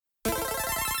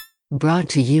Brought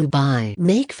to you by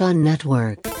Make Fun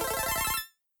Network.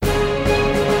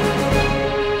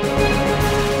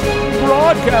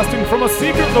 Broadcasting from a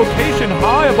secret location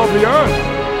high above the earth.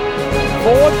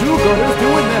 Four do-gooders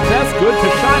doing their best good to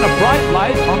shine a bright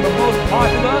light on the most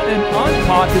popular and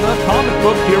unpopular comic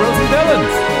book heroes and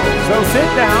villains. So sit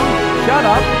down, shut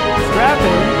up, strap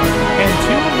in, and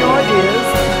tune your ears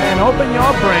and open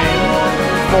your brain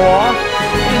for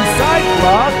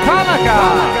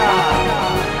Encyclocomica.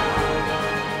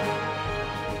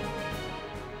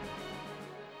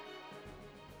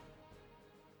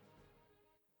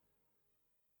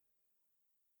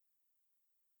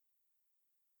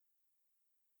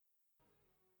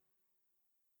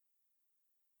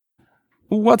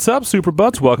 What's up, Super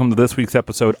Butts? Welcome to this week's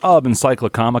episode of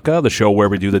Encyclocomica, the show where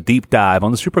we do the deep dive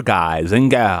on the super guys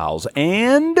and gals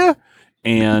and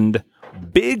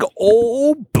big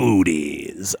old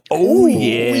booties. Oh,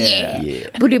 yeah.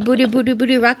 Booty, booty, booty,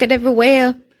 booty, rocket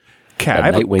everywhere. Cat, I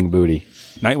have Nightwing booty.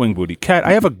 Nightwing booty. Cat,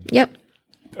 I have a Yep.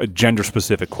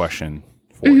 gender-specific question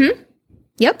for you.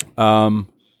 Yep.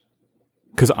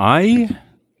 Because I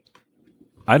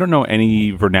don't know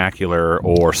any vernacular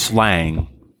or slang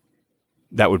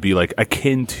that would be like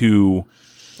akin to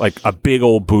like a big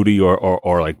old booty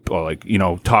or like you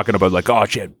know, talking about like, oh,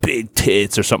 she had big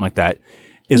tits or something like that.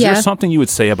 Is there something you would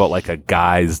say about like a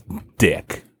guy's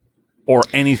dick or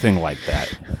anything like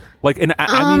that? Like, and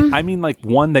I mean like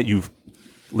one that you've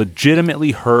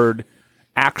legitimately heard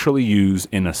actually used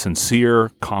in a sincere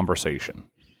conversation.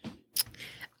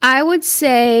 I would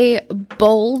say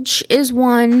bulge is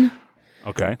one.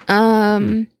 Okay.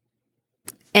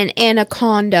 And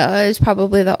anaconda is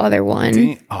probably the other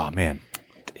one. Oh man.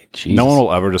 Jesus. No one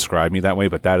will ever describe me that way,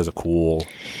 but that is a cool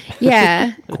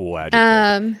Yeah. cool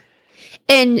adjective.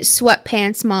 And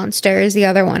sweatpants monster is the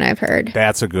other one I've heard.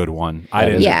 That's a good one. I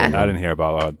That didn't. is a good I didn't hear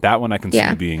about that one. I can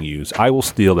Yeah. see being used. I will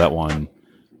steal that one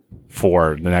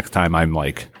for the next time I'm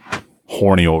like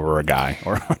horny over a guy.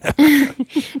 Or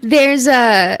There's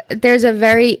a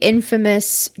very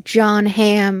infamous John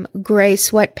Hamm gray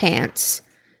sweatpants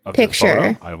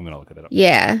picture. I'm gonna look it up.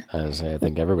 Yeah. I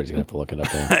think everybody's going to have to look it up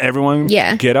there. Everyone,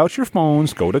 Yeah. get out your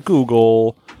phones. Go to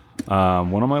Google.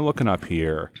 What am I looking up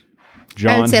here?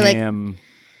 John say, like, Hamm.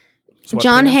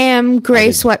 John sweatpants? Hamm gray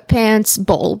sweatpants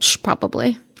bulge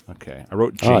probably. Okay, I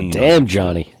wrote Oh, Jane. damn,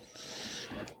 Johnny.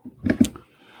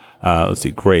 Let's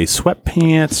see, gray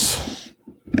sweatpants.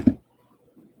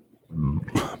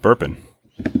 Burping.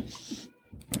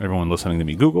 Everyone listening to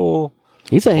me Google.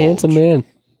 He's a handsome man.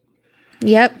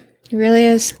 Yep. It really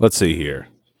is. Let's see here.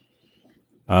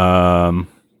 I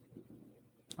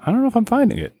don't know if I'm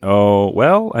finding it. Oh,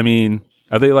 well, I mean,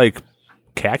 are they like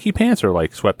khaki pants or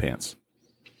like sweatpants?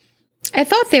 I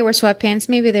thought they were sweatpants.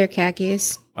 Maybe they're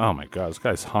khakis. Oh my god, this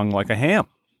guy's hung like a ham.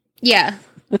 Yeah.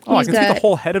 Oh, I He's can see got- the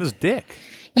whole head of his dick.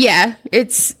 Yeah.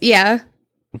 Yeah.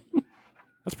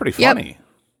 That's pretty Yep. funny.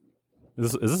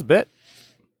 Is this a bit?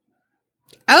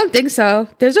 I don't think so.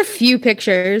 There's a few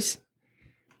pictures.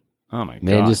 Oh my god.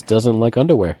 Man just doesn't like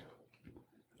underwear.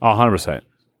 Oh, 100%.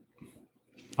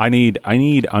 I need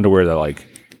underwear that like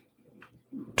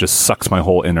just sucks my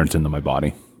whole innards into my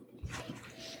body.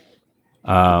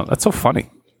 That's so funny.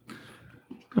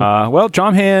 Well,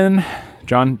 John Hamm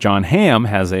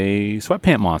has a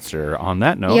sweatpant monster. On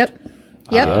that note, Yep.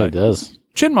 Yeah, he does.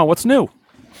 Chinma, what's new?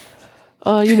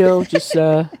 Just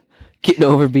getting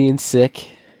over being sick.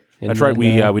 And That's right. then,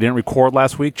 We didn't record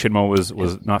last week. Chinma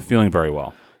was not feeling very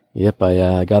well. Yep,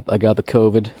 I got the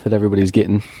COVID that everybody's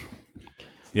getting.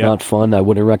 Yeah. Not fun. I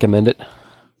wouldn't recommend it.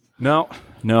 No.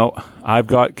 I've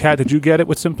got. Kat, did you get it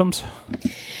with symptoms?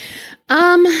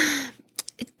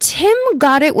 Tim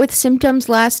got it with symptoms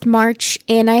last March,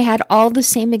 and I had all the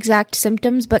same exact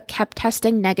symptoms, but kept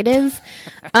testing negative.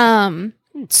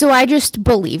 So I just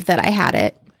believed that I had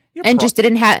it, and just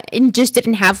didn't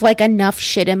have like enough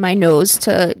shit in my nose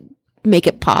to make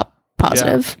it pop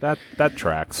positive. Yeah, that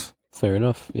tracks. Fair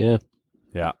enough. Yeah.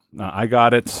 Yeah, I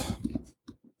got it.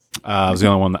 I was the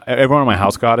only one. Everyone in my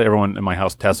house got it. Everyone in my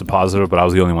house tested positive, but I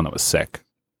was the only one that was sick.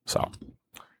 So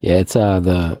Yeah, it's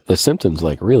the symptoms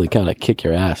like really kind of kick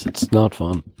your ass. It's not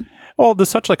fun. well, there's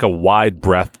such like a wide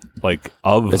breadth like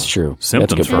of That's true.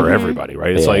 symptoms That's good for point. everybody,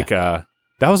 right? It's Yeah. like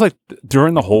that was like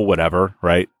during the whole whatever,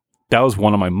 right? That was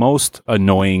one of my most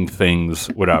annoying things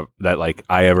that like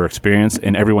I ever experienced,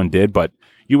 and everyone did. But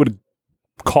you would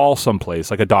call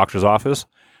someplace like a doctor's office,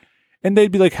 and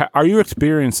they'd be like, "Are you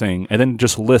experiencing?" And then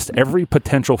just list every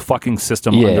potential fucking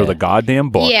system Yeah. under the goddamn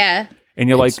book. Yeah. And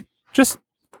you're It's- like,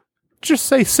 just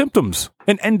say symptoms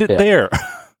and end it Yeah. there.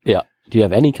 Yeah. Do you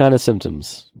have any kind of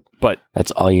symptoms? But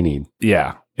That's all you need.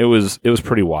 yeah, it was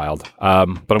pretty wild.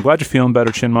 But I'm glad you're feeling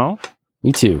better, Chinmo.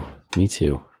 Me too. Me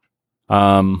too.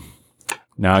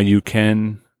 Now you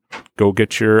can go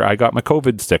get your I got my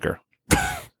COVID sticker.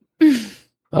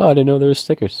 Oh, I didn't know there were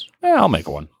stickers. Yeah, I'll make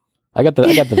one. I got the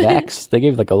vax. They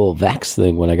gave like a little vax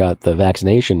thing when I got the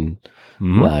vaccination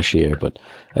last year, but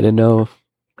I didn't know.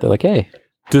 They're like, hey.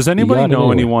 Does anybody got it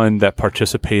know anyway. anyone that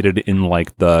participated in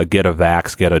like the get a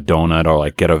vax, get a donut, or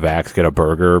like get a vax, get a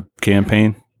burger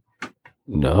campaign?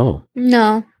 No.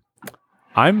 No.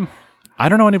 I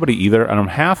don't know anybody either, and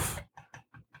I've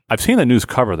seen the news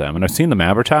cover them, and I've seen them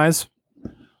advertise.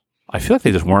 I feel like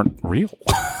they just weren't real.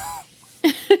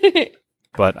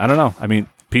 But I don't know. I mean,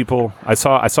 people. I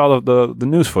saw the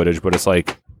news footage, but it's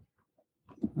like,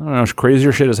 I don't know.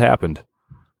 Crazier shit has happened.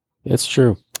 It's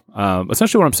true.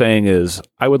 Essentially, what I'm saying is,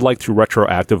 I would like to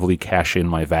retroactively cash in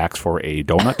my vax for a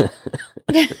donut.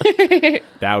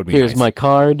 That would be Here's nice. my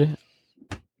card.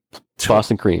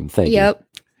 Boston cream. Thank you. Yep.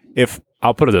 If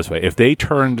I'll put it this way, if they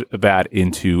turned that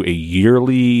into a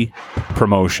yearly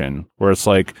promotion where it's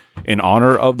like, in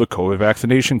honor of the COVID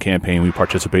vaccination campaign we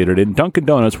participated in, Dunkin'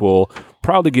 Donuts will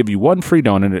probably give you one free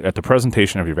donut at the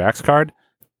presentation of your vax card.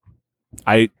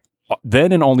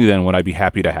 Then and only then would I be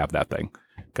happy to have that thing.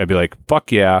 I'd be like,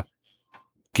 fuck yeah,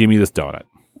 give me this donut.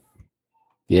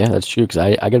 Yeah, that's true. Because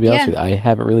I got to be honest with you, I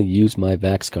haven't really used my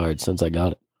vax card since I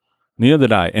got it. Neither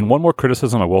did I. And one more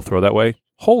criticism I will throw that way.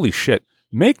 Holy shit.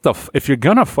 If you're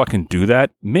gonna fucking do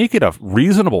that, make it a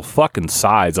reasonable fucking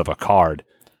size of a card.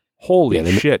 Holy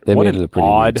Yeah, shit. they What made an it a pretty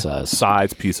odd weird size.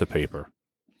 size piece of paper.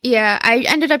 Yeah, I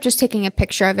ended up just taking a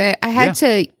picture of it. I had to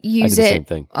I did use the same it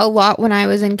thing. a lot when I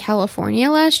was in California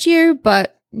last year,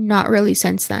 but not really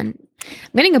since then.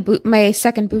 I'm getting my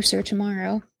second booster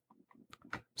tomorrow.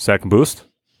 Second boost?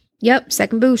 Yep,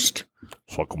 second boost.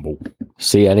 Second boost.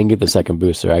 See, I didn't get the second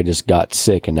booster. I just got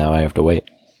sick, and now I have to wait.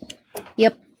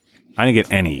 Yep. I didn't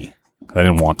get any. I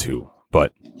didn't want to,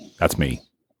 but that's me.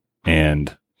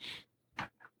 And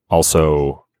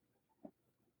also,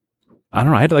 I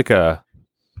don't know. I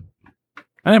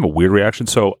have a weird reaction.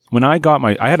 So when I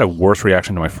had a worse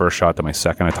reaction to my first shot than my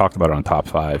second. I talked about it on Top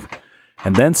 5.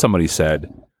 And then somebody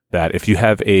said that if you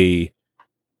have a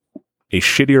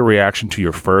shittier reaction to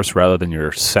your first rather than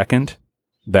your second,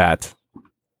 that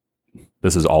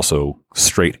this is also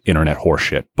straight internet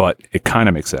horseshit, but it kind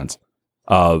of makes sense.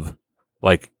 Of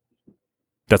like,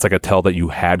 that's like a tell that you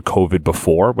had COVID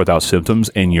before without symptoms,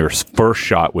 and your first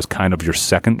shot was kind of your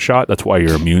second shot. That's why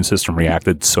your immune system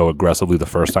reacted so aggressively the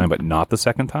first time, but not the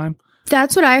second time.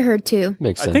 That's what I heard too.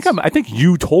 Makes sense. I think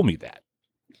you told me that.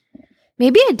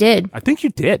 Maybe I did. I think you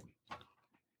did.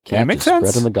 Cat it makes just sense.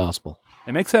 Spreading the gospel.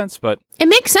 It makes sense, but It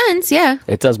makes sense, yeah.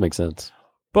 It does make sense.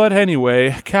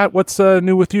 anyway, Kat, what's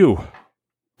new with you?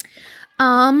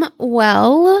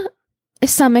 Well,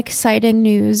 some exciting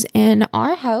news in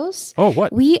our house. Oh,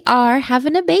 what? We are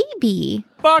having a baby.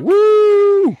 Fuck.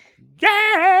 Woo!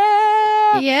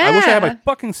 Yeah! Yeah. I wish I had my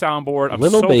fucking soundboard. I'm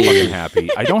Little so baby. fucking happy.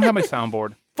 I don't have my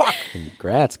soundboard. Fuck.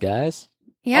 Congrats, guys.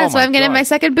 Yeah, Oh so my I'm getting God. my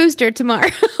second booster tomorrow.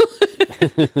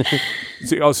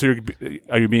 So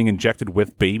are you being injected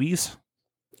with babies?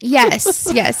 Yes.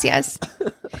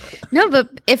 No,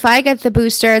 but if I get the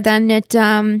booster, then it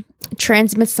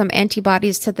transmits some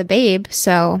antibodies to the babe,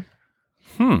 so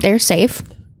they're safe.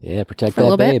 Yeah, protect For a that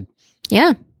little bit. babe.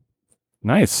 Yeah.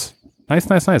 Nice.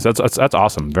 That's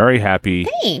awesome. Very happy.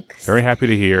 Thanks. Very happy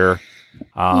to hear.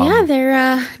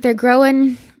 Yeah, they're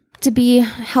growing to be a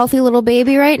healthy little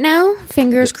baby right now.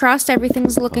 Fingers crossed,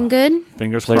 everything's looking good.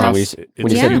 Fingers Like, crossed. when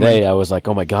you Yeah. said today, I was like,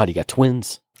 oh my God, you got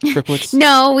twins? Triplets?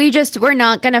 No, we're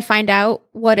not gonna find out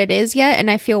what it is yet, and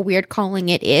I feel weird calling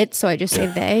it, so I just say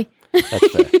they. That's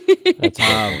fair. That's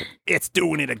fair. It's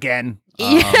doing it again.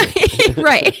 Yeah,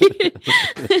 right.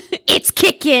 It's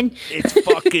kicking. It's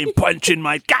fucking punching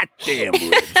my goddamn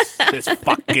ribs. This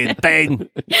fucking thing.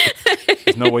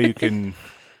 There's no way you can.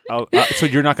 So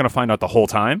you're not going to find out the whole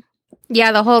time?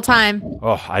 Yeah, the whole time.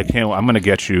 Oh, I can't. I'm going to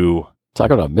get you Talk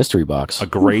about a mystery box. a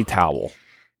gray towel.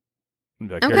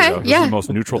 Like, here you Okay, go. This yeah. is the most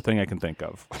neutral thing I can think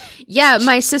of. Yeah,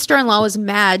 my sister-in-law was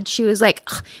mad. She was like,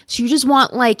 "Ugh, so you just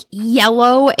want like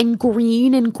yellow and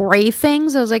green and gray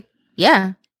things?" I was like,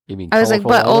 yeah. You mean I was like,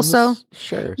 colorful but also- items?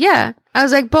 Sure. Yeah. I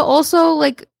was like, but also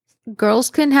like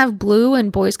girls can have blue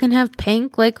and boys can have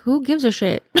pink. Like, who gives a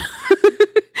shit?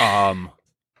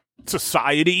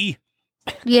 Society.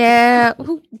 Yeah.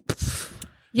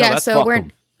 Yeah, that's so we're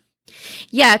fucking-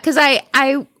 yeah, because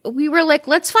we were like,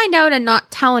 let's find out and not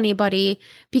tell anybody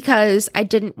because I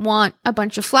didn't want a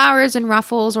bunch of flowers and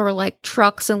ruffles or like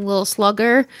trucks and Lil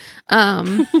Slugger.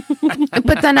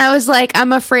 But then I was like,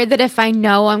 I'm afraid that if I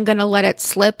know, I'm gonna let it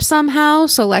slip somehow.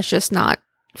 So let's just not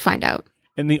find out.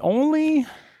 And the only,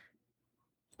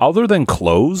 other than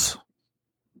clothes,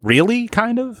 really,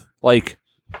 kind of, like,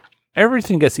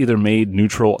 everything gets either made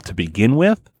neutral to begin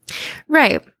with,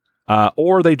 Right.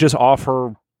 or they just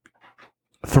offer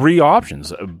 3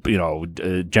 options,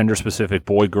 gender specific,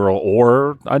 boy, girl,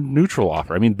 or a neutral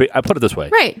offer. I mean, I put it this way.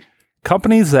 Right.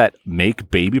 Companies that make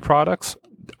baby products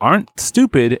aren't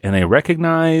stupid, and they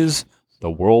recognize the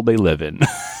world they live in.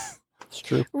 It's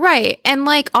true. Right. And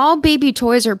like all baby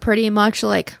toys are pretty much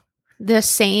like the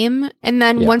same. And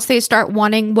then Yeah. once they start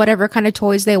wanting whatever kind of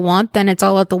toys they want, then it's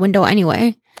all out the window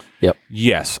anyway.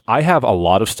 Yes, I have a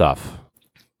lot of stuff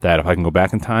that if I can go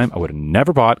back in time, I would have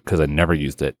never bought because I never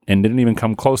used it and didn't even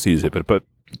come close to use it. But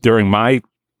during my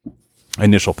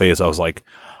initial phase, I was like,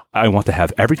 I want to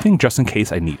have everything just in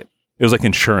case I need it. It was like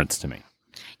insurance to me.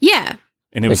 Yeah.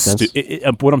 And it Makes was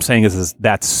sense. what I'm saying is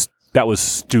that was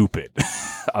stupid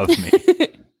of me.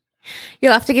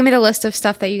 You'll have to give me the list of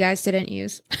stuff that you guys didn't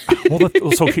use. Well,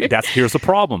 here's the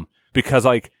problem, because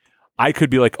like I could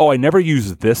be like, oh, I never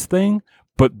use this thing,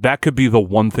 but that could be the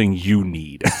one thing you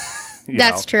need. You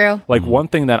That's know? true. Like one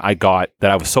thing that I got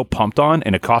that I was so pumped on,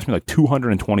 and it cost me like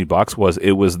 $220 was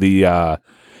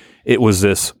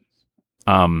this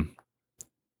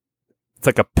it's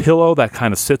like a pillow that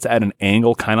kind of sits at an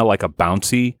angle, kind of like a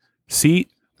bouncy seat,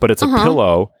 but it's a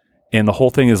pillow, and the whole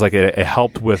thing is like it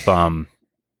helped with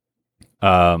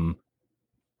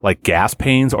like gas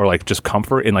pains or like just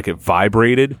comfort, and like it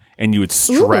vibrated, and you would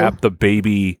strap the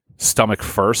baby stomach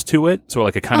first to it, so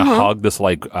like it kind of hugged this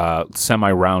like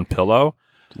semi-round pillow.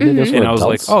 Those And were I was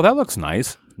like, adults. oh, that looks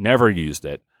nice. Never used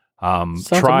it. Sounds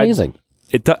Tried. amazing.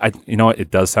 You know what? It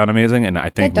does sound amazing, and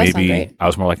I think It does sound maybe great. I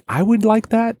was more like, I would like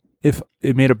that if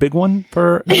it made a big one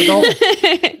for an adult.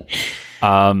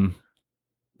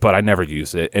 But I never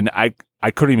used it, and I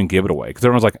couldn't even give it away because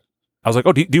everyone's like, I was like,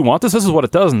 oh, do you want this? This is what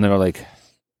it does, and they were like,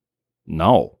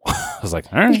 no. I was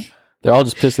like, all right, They're all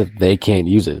just pissed that they can't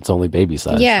use it. It's only baby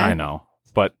size. Yeah. I know,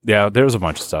 but yeah, there's a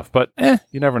bunch of stuff, but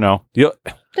you never know.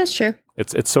 That's true.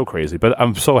 It's so crazy, but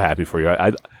I'm so happy for you.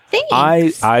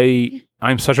 Thanks.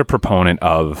 I'm such a proponent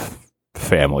of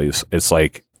families. It's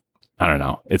like, I don't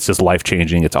know. It's just life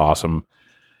changing. It's awesome.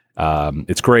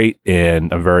 It's great,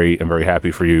 and I'm very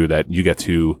happy for you that you get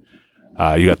to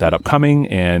you got that upcoming,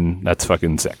 and that's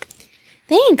fucking sick.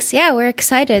 Thanks. Yeah, we're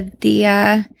excited.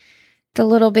 The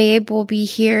little babe will be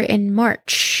here in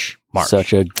March.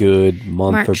 Such a good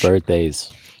month March. for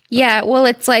birthdays. Yeah, well,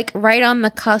 it's like right on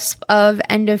the cusp of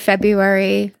end of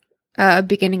February,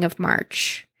 beginning of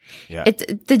March. Yeah. It's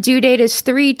the due date is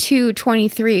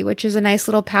 3/2/23, which is a nice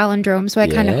little palindrome. So I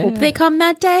kind of hope they come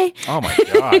that day. Oh my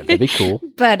god. That'd be cool.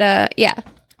 But yeah,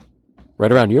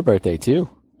 Right around your birthday too.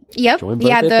 yep, Join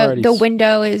yeah. birthday The parties.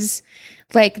 window is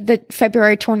like the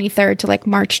February 23rd to like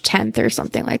March 10th or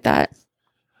something like that.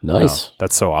 Nice. Oh,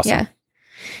 that's so awesome.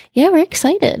 Yeah, we're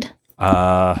excited.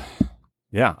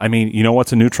 Yeah. I mean, you know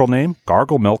what's a neutral name?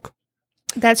 Gargle milk.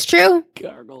 That's true.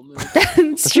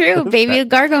 That's true. Baby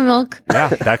Gargle Milk. Yeah,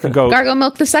 that can go. Gargle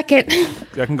Milk the second.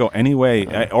 That can go any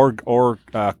way. Or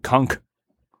kunk.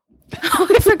 Oh,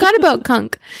 I forgot about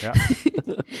Kunk. Yeah.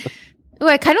 Oh,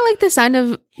 I kind of like the sound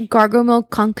of Gargle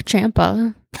Milk Kunk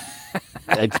Champa.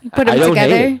 Put them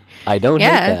together. I don't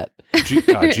Yeah. hate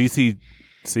that.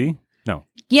 GCC? No.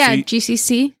 Yeah, See?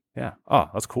 GCC. Yeah. Oh,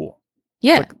 that's cool.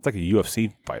 Yeah, It's like a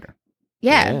UFC fighter.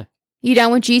 yeah. You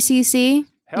down with GCC?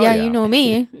 Hell yeah, you know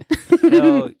me.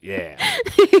 Hell yeah.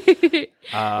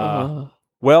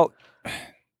 Well,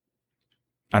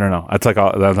 I don't know. It's like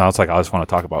that's like I just want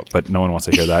to talk about, but no one wants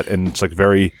to hear that, and it's like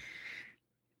very.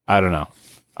 I don't know.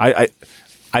 I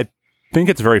think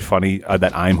it's very funny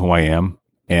that I'm who I am,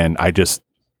 and I get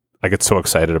so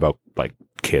excited about like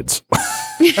kids.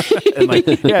 And like,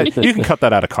 yeah, you can cut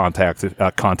that out of context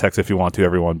if you want to,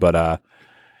 everyone. But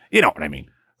you know what I mean.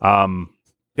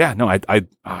 Yeah, no, I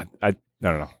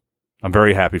don't know. I'm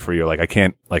very happy for you. Like, I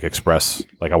can't like express.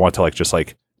 Like, I want to like just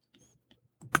like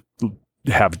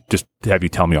have you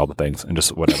tell me all the things and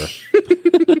just whatever.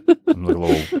 I'm like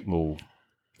a little.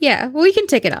 Yeah, well, we can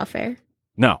take it off air.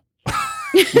 No,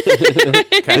 This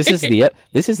is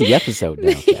the episode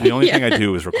now. the only thing I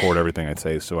do is record everything I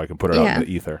say so I can put it out in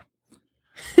the ether.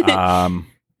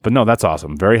 But no, that's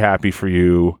awesome. Very happy for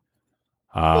you.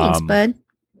 Thanks, bud.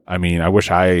 I mean, I wish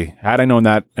had I known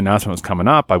that announcement was coming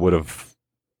up, I would have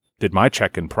did my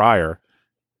check-in prior.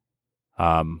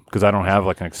 Because I don't have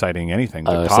like an exciting anything.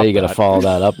 To top So you got to that. follow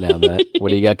that up now, Matt. What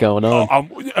do you got going on?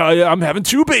 I'm having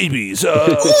 2 babies.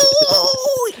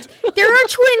 There are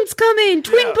twins coming.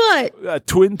 Twin butt.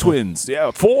 Twins.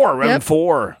 Yeah, 4. We're having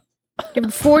 4. There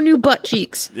are 4 new butt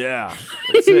cheeks. Yeah,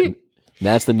 that's it.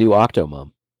 That's the new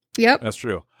Octomom. Yep. That's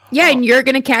true. Yeah, and you're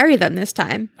gonna carry them this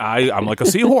time. I'm like a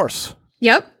seahorse.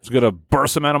 Yep. It's gonna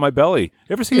burst them out of my belly.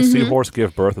 You ever see a seahorse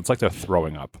give birth? It's like they're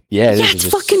throwing up. Yeah, it Yeah, is. it's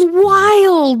Just fucking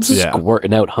wild. Yeah.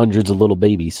 squirting out hundreds of little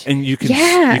babies. And you can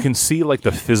Yeah. you can see like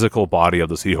the physical body of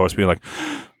the seahorse being like,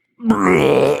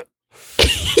 "Bleh."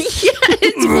 Yeah,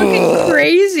 it's fucking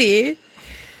crazy.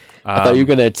 I thought you were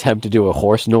going to attempt to do a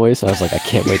horse noise. I was like, I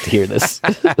can't wait to hear this.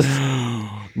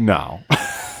 No.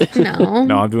 No.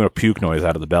 No, I'm doing a puke noise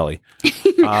out of the belly.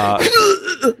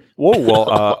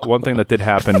 One thing that did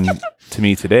happen to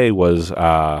me today was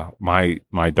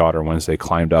my daughter Wednesday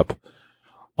climbed up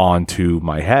onto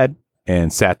my head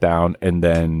and sat down and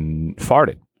then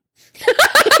farted.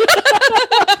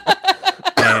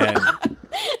 And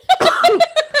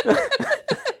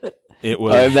it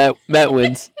was Matt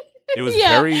wins. it was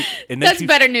Yeah, very and then That's she,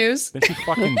 better news. Then she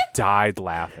fucking died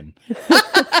laughing.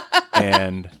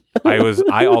 And I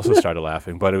also started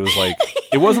laughing, but it was like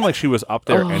it wasn't like she was up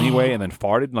there anyway and then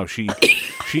farted. No, she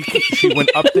went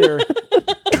up there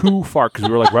too far because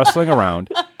we were like wrestling around.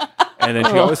 And then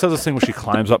she always does this thing where she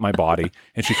climbs up my body,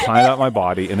 and she climbed up my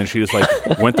body, and then she just like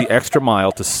went the extra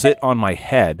mile to sit on my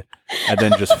head, and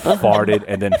then just farted,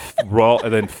 and then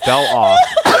fell off,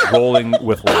 rolling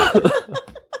with laughter.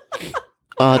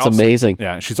 Oh, it's amazing.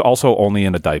 Yeah, she's also only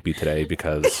in a diaper today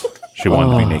because she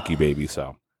wanted to be naked baby.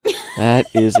 So That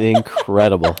is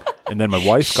incredible. and then my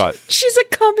wife got She's a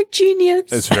comic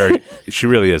genius. she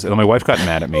really is. And then my wife got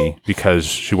mad at me because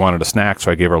she wanted a snack, so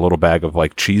I gave her a little bag of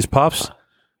like cheese puffs.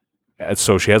 And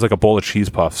so she has like a bowl of cheese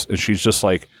puffs, and she's just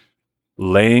like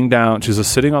laying down. She's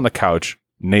just sitting on the couch,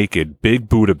 naked, big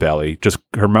Buddha belly, just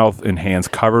her mouth and hands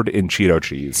covered in Cheeto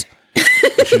cheese.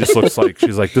 She just looks like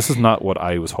she's like, this is not what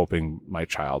I was hoping my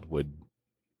child would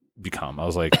become. I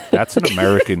was like, that's an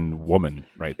American woman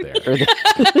right there.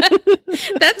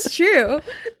 That's true.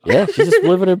 Yeah, she's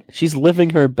living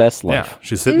her best life. Yeah,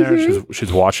 she's sitting there.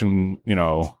 She's watching.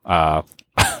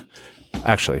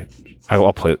 Actually,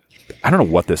 I'll play it. I don't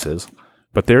know what this is,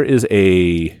 but there is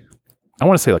I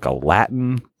want to say like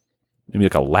maybe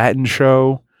like a Latin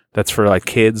show that's for like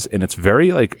kids, and it's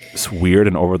very like it's weird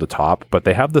and over the top. But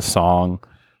they have the song,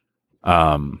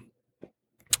 called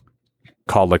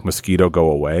like "Mosquito Go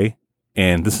Away,"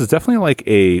 and this is definitely like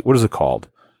what is it called?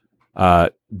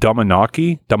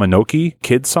 Dominoki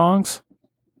kids songs.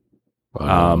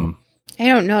 I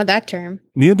don't know that term.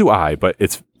 Neither do I, but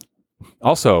it's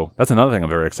also that's another thing I'm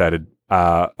very excited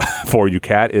for you,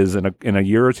 Kat. Is in a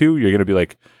year or two you're gonna be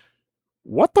like,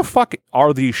 what the fuck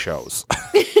are these shows?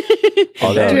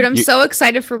 Dude, I'm so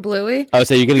excited for Bluey. Oh,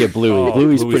 so you're gonna get Bluey.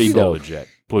 Bluey's pretty so dope. legit.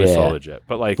 Bluey's so Yeah. legit.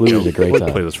 But like, Bluey's a great let's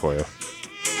time. play this for you.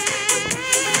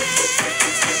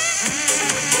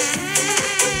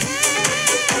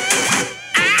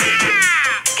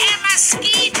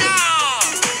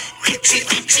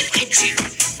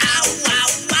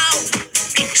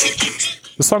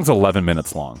 This song's 11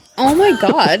 minutes long, Oh my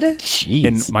god. Jeez,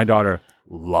 and my daughter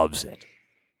loves it.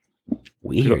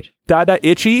 weird. Dada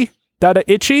itchy, dada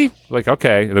itchy. Like,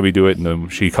 okay, and then we do it, and then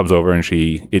she comes over and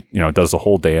she does the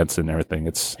whole dance and everything.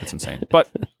 It's insane. But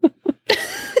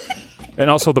and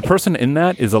also the person in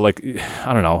that is a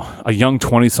young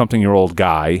 20-something-year-old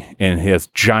guy, and he has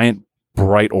giant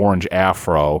bright orange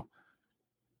afro.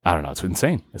 I don't know. It's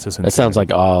insane. It's just insane. That sounds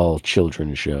like all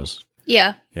children's shows.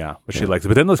 Yeah. Yeah, but she likes it.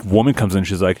 But then this woman comes in,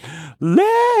 she's like,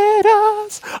 let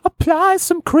us apply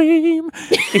some cream.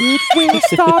 It will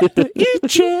stop the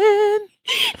itching.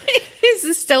 Is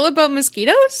this still about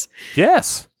mosquitoes?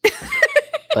 Yes,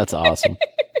 That's awesome.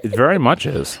 it very much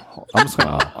is. I'm just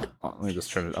gonna let me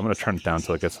just turn it. I'm gonna turn it down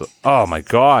until it gets. Oh my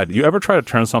god! You ever try to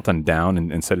turn something down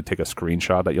and instead of take a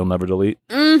screenshot that you'll never delete?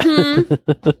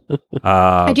 Mm-hmm.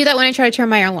 I do that when I try to turn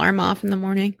my alarm off in the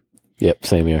morning. Yep,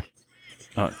 same here.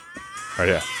 Right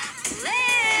here.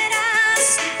 Let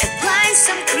us apply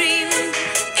some cream.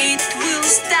 It will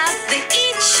stop the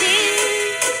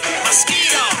itching.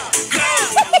 Mosquito, go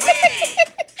away.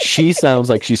 She sounds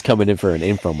like she's coming in for an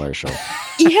infomercial.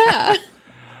 Yeah.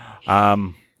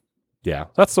 Yeah,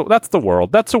 that's the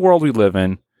world. That's the world we live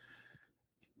in.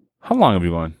 How long have we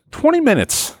gone? 20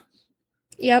 minutes.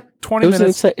 Yep. 20 It was,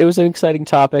 minutes. it was an exciting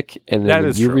topic, and That then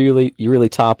is you true. really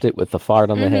topped it with the fart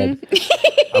on the head.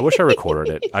 I wish I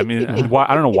recorded it. I mean, I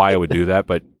don't know why I would do that,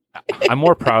 but I'm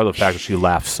more proud of the fact that she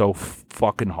laughed so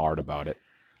fucking hard about it.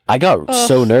 I got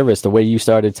so nervous the way you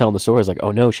started telling the story. I was like,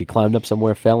 oh no, she climbed up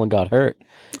somewhere, fell, and got hurt.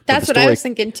 That's the what I story- was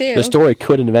thinking too. The story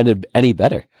couldn't have ended any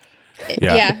better.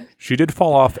 Yeah. She did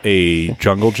fall off a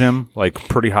jungle gym, like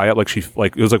pretty high up. Like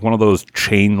it was like one of those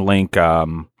chain link,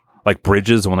 like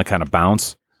bridges, the one that kind of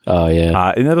bounce. Oh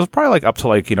yeah. And it was probably like up to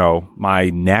like, my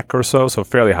neck or so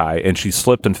fairly high. And she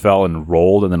slipped and fell and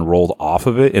then rolled off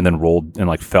of it and then rolled and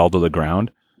like fell to the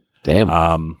ground.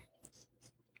 Damn.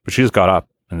 But she just got up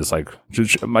and it's like,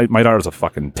 my daughter's a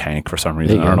fucking tank for some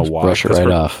reason. I don't know why. Brush it 'Cause right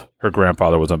her, off. her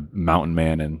grandfather was a mountain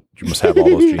man and she must have all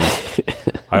those genes.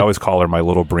 I always call her my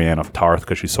little Brienne of Tarth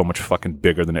because she's so much fucking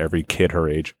bigger than every kid her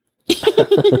age.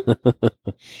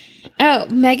 Oh,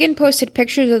 Megan posted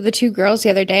pictures of the two girls the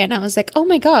other day, and I was like, oh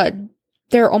my God,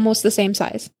 they're almost the same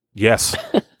size. Yes.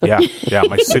 Yeah. Yeah.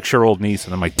 My 6-year-old niece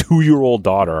and then my 2-year-old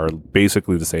daughter are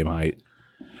basically the same height.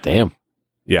 Damn.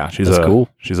 Yeah. That's cool.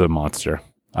 She's a monster.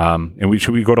 And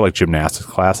we go to like gymnastics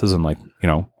classes and like,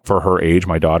 for her age,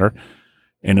 my daughter.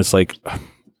 And it's like,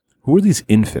 who are these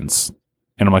infants?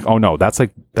 And I'm like, oh no, that's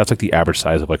like the average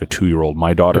size of like a 2-year-old.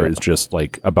 My daughter is just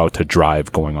like about to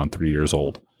drive going on 3 years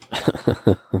old.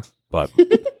 But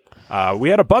we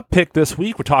had a butt pick this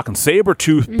week. We're talking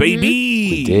Sabretooth, baby.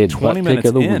 We did. 20 Butt minutes pick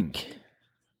of the in. week.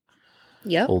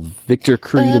 Yep. Old Victor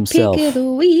Creed himself. Pick of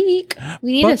the week.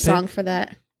 We need Butt a song for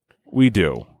that. We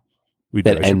do. We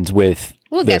do. That ends with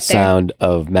We'll the get there. sound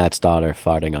of Matt's daughter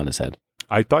farting on his head.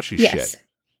 I thought she Yes. shit,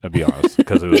 to be honest,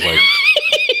 because it was like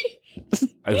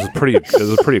it was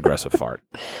a pretty aggressive fart.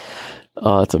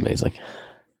 Oh, that's amazing.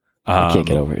 I can't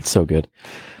get over it. It's so good.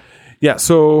 Yeah,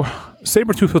 so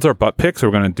Sabretooth was our butt pick, so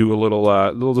we're going to do a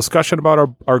little discussion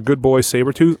about our good boy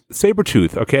Sabretooth.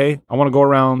 Sabretooth, okay? I want to go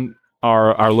around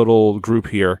our little group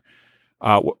here.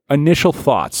 Initial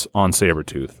thoughts on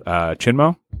Sabretooth.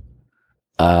 Chinmo?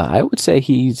 I would say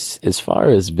he's, as far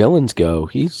as villains go,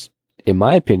 he's, in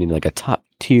my opinion, like a top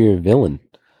tier villain.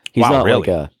 He's Wow, not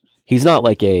really? he's not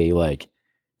like a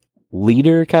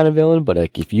leader kind of villain, but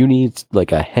like if you need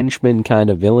like a henchman kind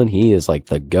of villain, he is like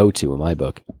the go-to in my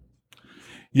book.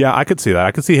 Yeah, I could see that.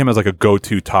 I could see him as like a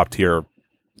go-to top tier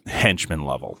henchman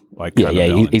level. Like Yeah, kind of yeah.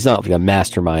 villain. He's not like a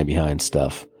mastermind behind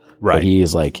stuff, Right. but he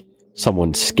is like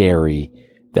someone scary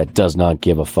that does not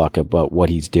give a fuck about what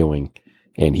he's doing,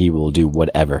 and he will do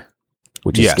whatever,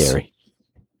 which is Yes. scary.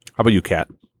 How about you, Kat?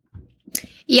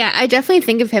 Yeah, I definitely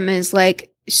think of him as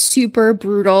like super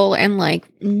brutal and like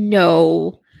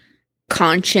no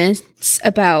conscience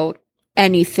about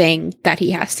anything that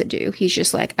he has to do. He's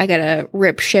just like, I gotta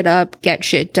rip shit up, get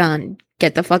shit done,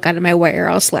 get the fuck out of my way or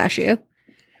I'll slash you.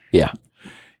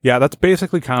 Yeah, that's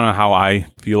basically kind of how I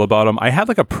feel about him. I had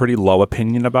like a pretty low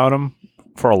opinion about him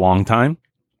for a long time.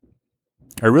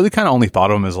 I really kind of only thought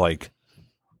of him as like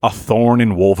a thorn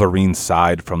in Wolverine's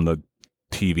side from the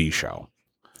TV show.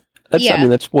 That's, Yeah. I mean,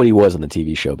 that's what he was on the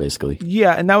TV show, basically.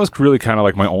 Yeah, and that was really kind of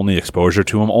like my only exposure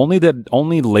to him.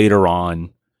 Only later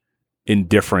on in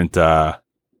different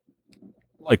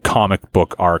like comic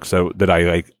book arcs that I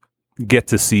like get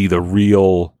to see the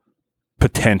real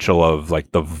potential of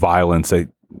like the violence that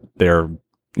their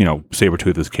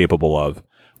Sabretooth is capable of.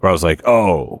 Where I was like,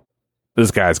 oh,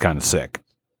 this guy's kind of sick.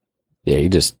 Yeah, he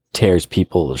just tears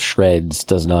people to shreds,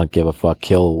 does not give a fuck,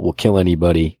 will kill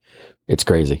anybody. It's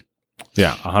crazy.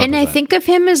 Yeah, 100%. And I think of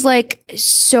him as like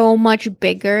so much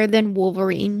bigger than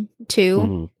Wolverine too.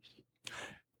 Mhm.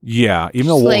 yeah, even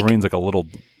though Just like- Wolverine's like a little,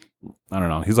 I don't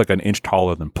know, he's like an inch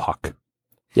taller than Puck.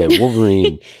 Yeah,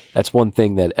 Wolverine, that's one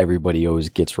thing that everybody always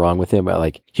gets wrong with him.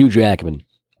 Like Hugh Jackman,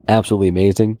 absolutely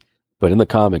amazing. But in the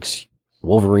comics,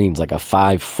 Wolverine's like a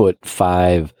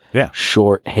 5'5", Yeah.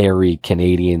 short, hairy,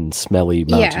 Canadian, smelly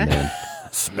mountain Yeah. man.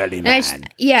 Smelly And I,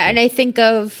 and I think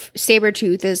of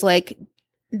Sabretooth as like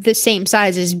the same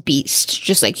size as Beast,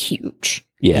 just like huge.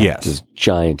 Yeah, Yes. this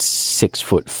giant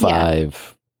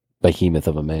 6'5" behemoth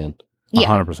of a man. Yeah.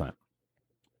 100%.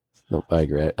 No, I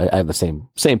agree. I have the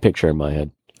same picture in my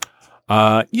head.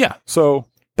 Yeah, so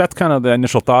that's kind of the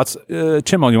initial thoughts.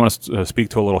 Chimel, you want to speak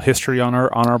to a little history on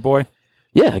our boy?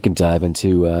 Yeah, I can dive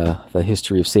into the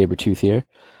history of Sabretooth here.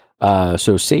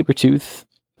 So Sabretooth,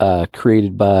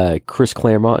 created by Chris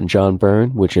Claremont and John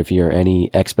Byrne, which if you're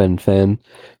any X-Men fan,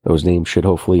 those names should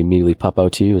hopefully immediately pop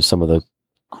out to you as some of the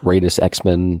greatest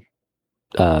X-Men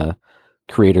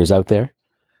creators out there.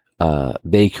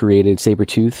 They created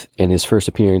Sabretooth, and his first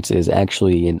appearance is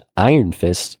actually in Iron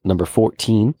Fist number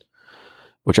 14,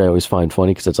 which I always find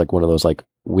funny because it's like one of those like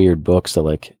weird books that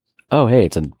like, oh, hey,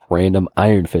 it's a random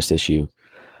Iron Fist issue.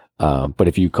 But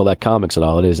if you collect comics at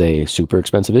all, it is a super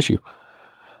expensive issue.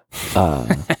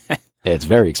 It's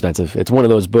very expensive. It's one of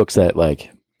those books that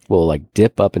like will like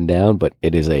dip up and down, but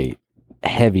it is a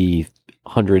heavy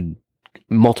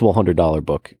multiple $100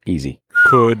 book. Easy.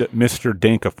 Could Mr.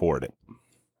 Dink afford it?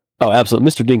 Oh, absolutely.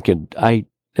 Mr. Dinkin, I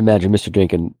imagine Mr.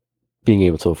 Dinkin being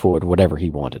able to afford whatever he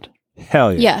wanted.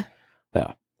 Hell yeah.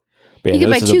 Yeah. But You yeah, can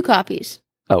buy this is 2 copies.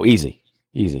 oh, easy.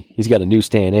 He's got a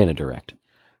newsstand and a direct.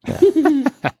 Yeah.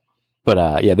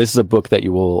 But yeah, this is a book that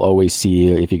you will always see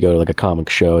if you go to like a comic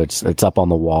show. It's up on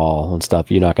the wall and stuff.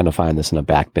 You're not going to find this in a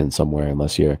back bin somewhere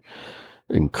unless you're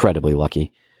incredibly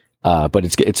lucky. But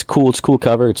it's cool. It's a cool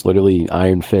cover. It's literally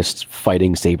Iron Fist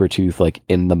fighting Sabretooth like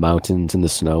in the mountains in the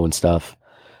snow and stuff.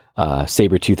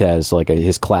 Sabretooth has like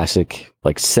his classic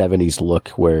like 70s look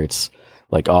where it's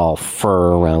like all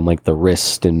fur around like the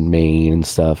wrist and mane and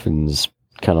stuff, and it's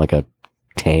kind of like a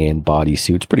tan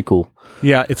bodysuit. It's pretty cool.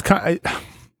 Yeah, it's kind of,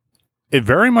 it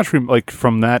very much like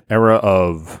from that era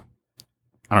of,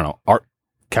 I don't know, art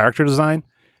character design.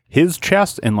 His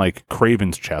chest and like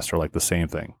Kraven's chest are like the same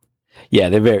thing. Yeah,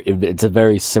 it's a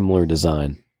very similar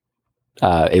design,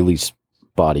 at least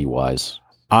body wise.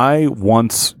 I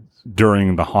once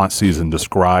during the haunt season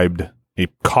described a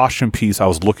costume piece I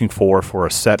was looking for a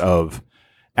set of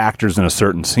actors in a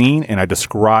certain scene, and I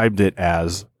described it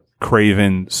as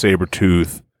Kraven,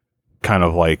 Sabretooth, kind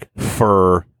of like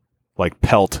fur, like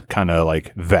pelt kind of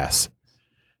like vest.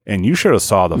 And you should have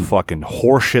saw the fucking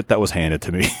horseshit that was handed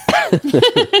to me.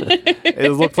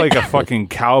 It looked like a fucking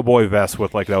cowboy vest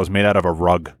with like that was made out of a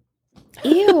rug.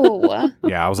 Ew.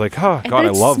 Yeah, I was like, oh god, I bet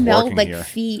it love smelled working like here.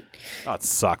 feet. Oh, it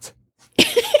sucked.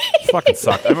 Fucking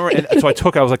sucked. I remember, and so I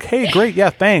took. I was like, "Hey, great, yeah,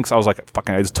 thanks." I was like,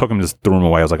 "Fucking," I just took them, and just threw them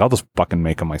away. I was like, "I'll just fucking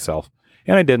make them myself,"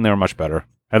 and I did, and they were much better.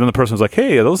 And then the person was like,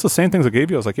 "Hey, are those the same things I gave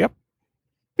you?" I was like, "Yep."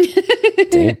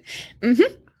 Damn.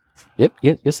 Mm-hmm. Yep.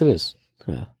 Yes, it is.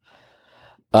 Yeah.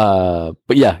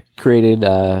 But yeah, created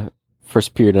first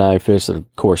appeared in Iron Fist, and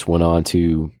of course went on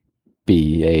to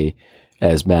be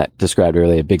as Matt described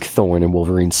earlier, a big thorn in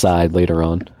Wolverine's side later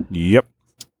on. Yep.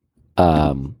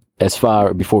 As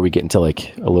far before we get into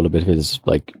like a little bit of his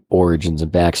like origins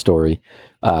and backstory,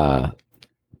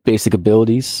 basic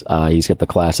abilities. He's got the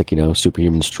classic,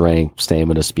 superhuman strength,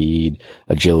 stamina, speed,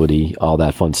 agility, all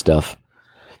that fun stuff.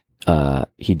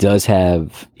 He does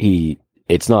have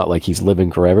it's not like he's living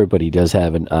forever, but he does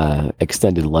have an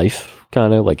extended life,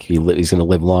 kind of like he's going to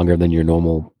live longer than your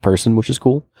normal person, which is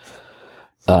cool.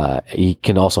 He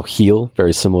can also heal,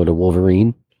 very similar to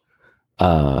Wolverine.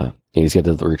 He's got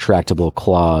the retractable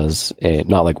claws, and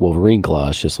not like Wolverine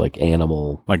claws, just like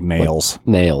animal, Like nails.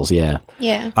 nails. Yeah.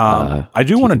 Yeah. I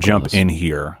do want to teeth jump claws. in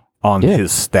here on Yeah.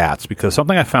 his stats because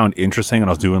something I found interesting, and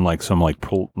I was doing like some like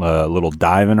little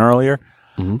dive in earlier.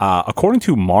 Mhm. According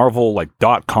to Marvel like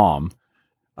 .com,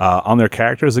 on their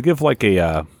characters, they give like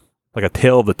a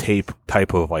tail of the tape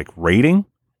type of like rating.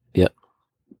 Yep.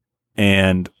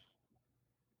 And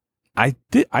I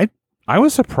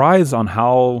was surprised on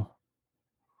how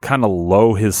kind of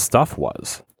low his stuff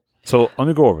was. So let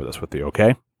me go over this with you,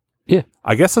 okay? Yeah.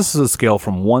 I guess this is a scale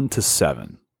from 1 to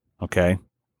 7, okay?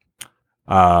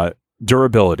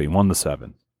 Durability, 1 to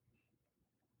 7.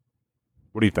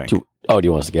 What do you think? Do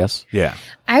you want us to guess? Yeah.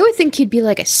 I would think he'd be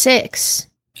like a 6.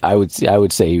 I would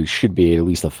say he should be at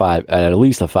least a 5,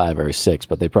 or a 6,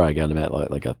 but they probably got him at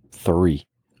like a 3.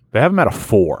 They have him at a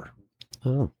 4.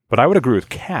 Oh. But I would agree with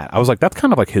Kat. I was like, that's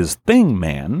kind of like his thing,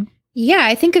 man. Yeah,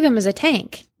 I think of him as a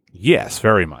tank. Yes,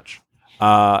 very much.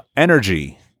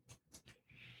 Energy.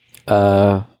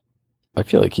 I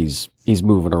feel like he's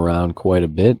moving around quite a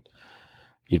bit.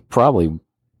 I'd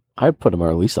put him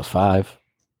at least a 5,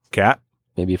 Kat.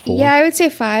 maybe a 4. Yeah, I would say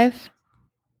 5.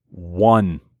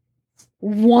 1.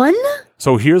 1?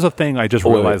 So here's a thing I just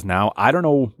Wait, realized now. I don't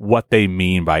know what they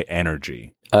mean by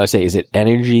energy. I would say, is it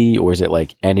energy or is it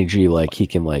like energy like he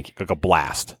can like Like a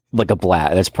blast. a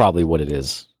blast? That's probably what it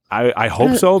is. I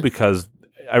hope so because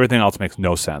everything else makes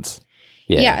no sense.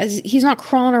 Yeah, he's not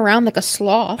crawling around like a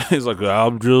sloth. He's like,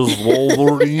 I'm just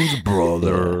Wolverine's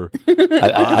brother.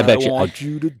 I bet you want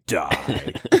you to die.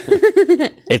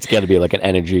 it's got to be like an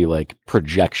energy like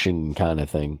projection kind of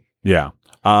thing. Yeah.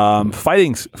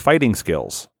 Fighting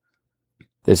skills.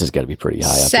 This has got to be pretty high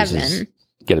up. This is 7.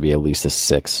 got to be at least a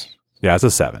 6. Yeah, it's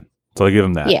a 7. So I give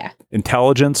him that. Yeah.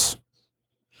 Intelligence.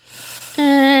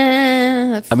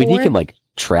 I mean, he 4? can like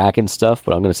track and stuff,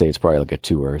 but I'm going to say it's probably like a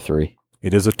 2 or a 3.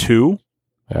 It is a 2.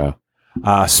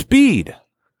 Yeah. Speed.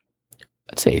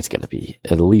 I'd say it's going to be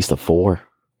at least a 4.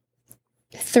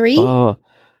 3? Oh,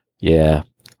 yeah.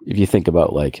 If you think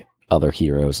about like other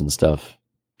heroes and stuff,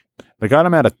 They got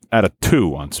him at a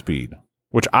 2 on speed,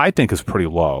 which I think is pretty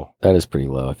low. that is pretty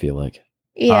low, I feel like.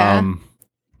 Yeah.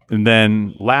 And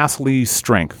then lastly,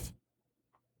 strength.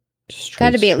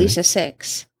 Got to be at Straight least a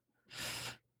 6.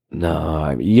 No,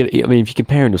 I mean, if you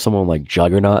compare him to someone like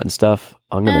Juggernaut and stuff,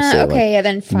 I'm gonna say Okay, like, yeah,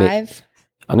 then 5.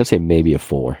 I'm gonna say maybe a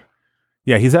 4.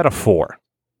 Yeah, he's at a 4.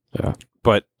 Yeah.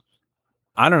 But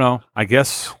I don't know. I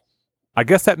guess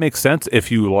that makes sense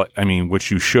if you, which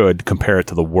you should compare it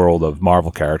to the world of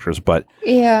Marvel characters. But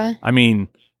Yeah. I mean,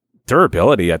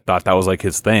 durability, I thought that was like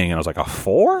his thing. And I was like, a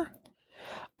 4?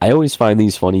 I always find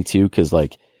these funny too, because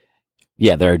like,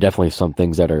 yeah, there are definitely some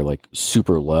things that are like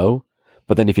super low,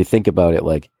 but then if you think about it,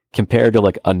 like compared to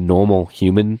like a normal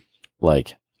human,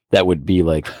 like that would be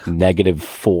like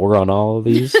 -4 on all of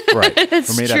these. Right.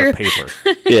 It's We're made true. out of paper.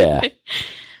 Yeah.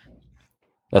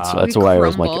 That's We why I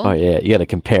was like, crumble. oh yeah, you got to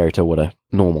compare to what a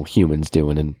normal human's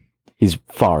doing, and he's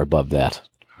far above that.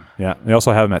 Yeah. They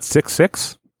also have him at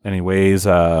 6'6", and he weighs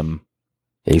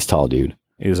He's tall, dude.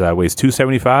 weighs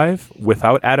 275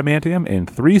 without adamantium and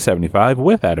 375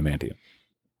 with adamantium.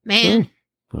 Man.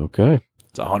 Okay.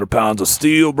 It's 100 pounds of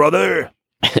steel, brother.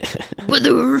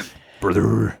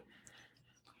 Brother.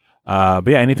 But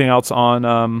yeah, anything else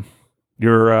on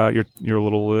your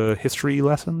little history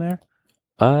lesson there?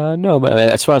 No, but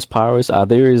as far as powers,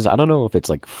 there is, I don't know if it's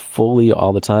like fully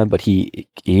all the time, but he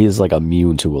is like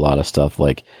immune to a lot of stuff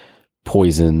like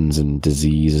poisons and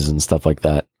diseases and stuff like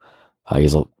that. He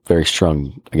has a very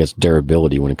strong, I guess,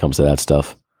 durability when it comes to that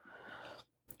stuff,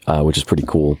 which is pretty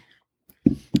cool.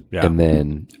 Yeah. And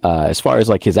then as far as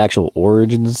like his actual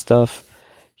origins and stuff,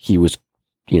 he was,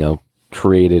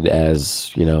 created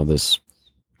as, this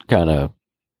kind of,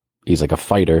 he's like a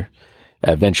fighter.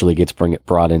 Eventually gets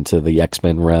brought into the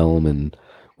X-Men realm and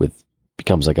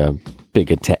becomes like a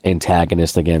big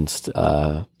antagonist against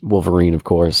Wolverine, of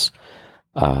course.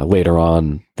 Later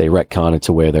on, they retcon it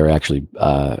to where they're actually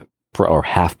or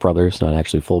half brothers, not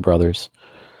actually full brothers.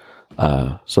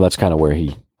 So that's kind of where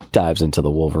he dives into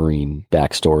the Wolverine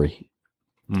backstory.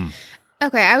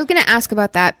 Okay, I was going to ask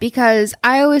about that because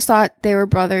I always thought they were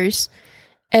brothers.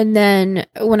 And then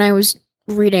when I was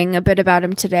reading a bit about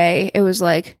him today, it was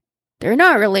like, they're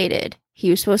not related. He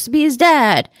was supposed to be his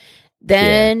dad.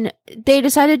 Then they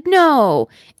decided no.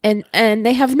 And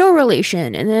they have no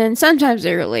relation. And then sometimes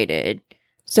they're related.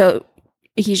 So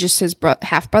he's just his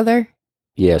half-brother?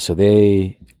 Yeah, so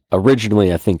they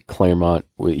originally, I think Claremont,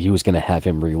 he was going to have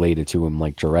him related to him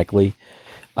like directly.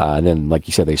 And then, like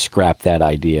you said, they scrapped that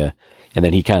idea. And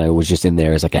then he kind of was just in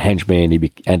there as like a henchman.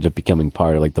 He ended up becoming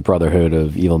part of like the Brotherhood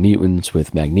of Evil Mutants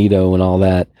with Magneto and all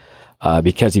that,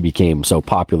 because he became so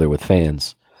popular with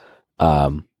fans.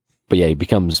 But yeah, he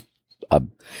becomes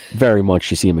very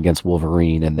much, you see him against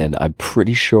Wolverine. And then I'm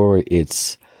pretty sure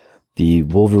it's the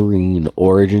Wolverine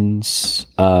Origins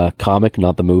comic,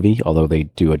 not the movie, although they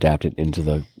do adapt it into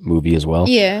the movie as well.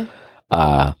 Yeah.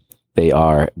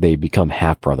 They become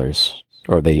half brothers,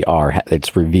 or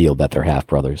it's revealed that they're half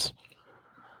brothers,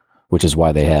 which is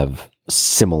why they have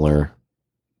similar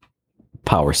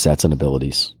power sets and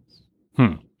abilities.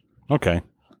 Okay.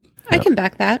 I can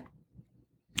back that.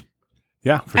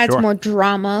 Yeah, for Adds sure. more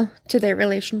drama to their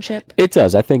relationship. It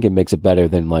does. I think it makes it better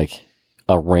than like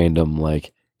a random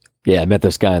like, yeah, I met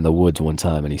this guy in the woods one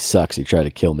time and he sucks. He tried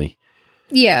to kill me.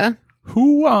 Yeah.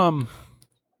 Who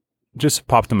just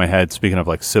popped in my head, speaking of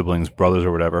like siblings, brothers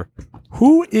or whatever.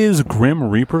 Who is Grim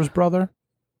Reaper's brother?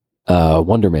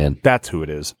 Wonder Man. That's who it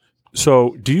is.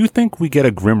 So, do you think we get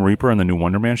a Grim Reaper in the new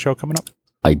Wonder Man show coming up?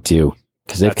 I do,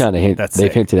 because they've That's- kind of that's they've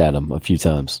sick. hinted at him a few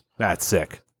times. That's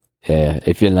sick. Yeah,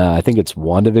 if you I think it's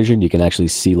WandaVision, you can actually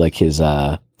see like his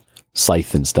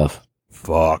scythe and stuff.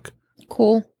 Fuck.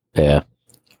 Cool. Yeah.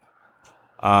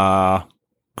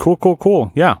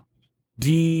 Cool. Yeah.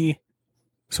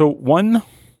 So one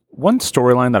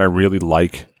storyline that I really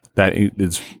like that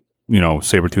is,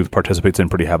 Sabretooth participates in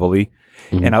pretty heavily.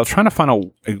 Mhm. And I was trying to find out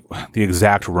the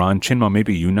exact run. Chinmo,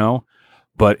 maybe you know,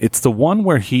 but it's the one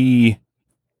where he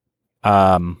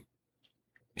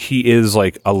is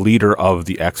like a leader of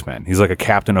the X-Men. He's like a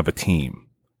captain of a team.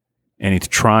 And he's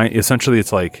trying, essentially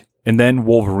it's like, and then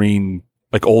Wolverine,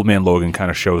 like Old Man Logan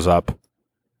kind of shows up.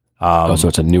 So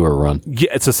it's a newer run. Yeah,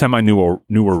 it's a newer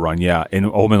run, yeah. And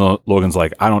Old Man Logan's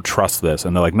like, I don't trust this.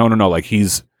 And they're like, no, like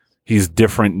he's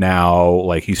different now,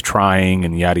 like he's trying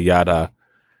and yada yada.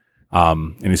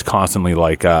 And he's constantly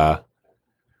like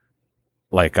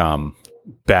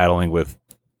battling with,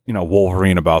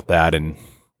 Wolverine about that and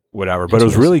whatever. But it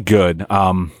was really good.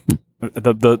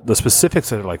 The specifics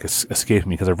that like escaped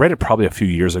me because I read it probably a few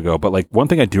years ago. But like one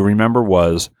thing I do remember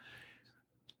was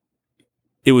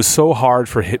it was so hard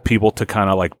for people to kind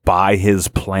of like buy his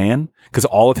plan because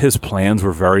all of his plans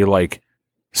were very like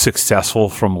successful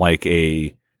from like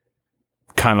a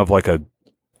kind of like a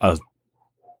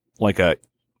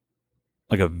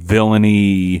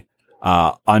villainy,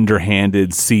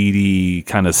 underhanded, seedy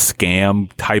kind of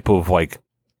scam type of like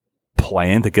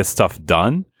plan to get stuff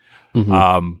done.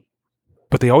 Mhm.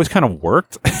 But they always kind of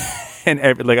worked. And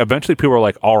like eventually people were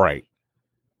like, all right,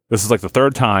 this is like the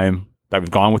third time that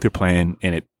we've gone with your plan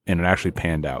and it actually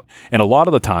panned out. And a lot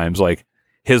of the times, like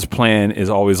his plan is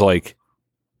always like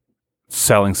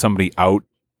selling somebody out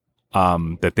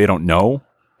that they don't know.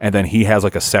 and then he has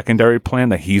like a secondary plan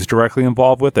that he's directly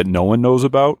involved with that no one knows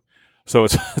about. So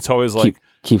it's always like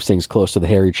keeps things close to the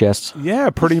hairy chest. yeah,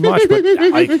 pretty much. But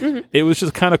like, it was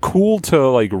just kind of cool to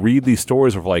like read these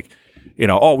stories of like,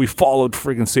 oh, we followed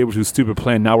freaking Sabretooth's stupid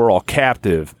plan. Now we're all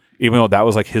captive, even though that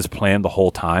was like his plan the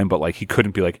whole time. But like, he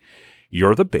couldn't be like,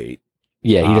 you're the bait.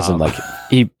 Yeah, he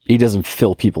doesn't he doesn't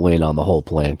fill people in on the whole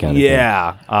plan kind of thing.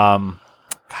 Yeah. God,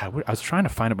 I was trying to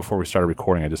find it before we started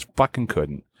recording. I just fucking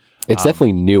couldn't. It's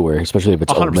definitely newer, especially if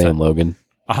it's 100%. Old Man Logan.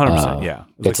 100%. Yeah.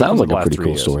 It sounds like a last pretty 3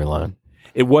 cool years. storyline.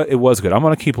 It was good. I'm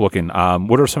gonna keep looking.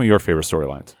 What are some of your favorite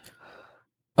storylines?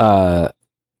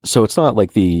 So it's not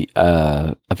like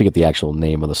I forget the actual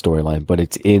name of the storyline, but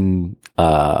it's in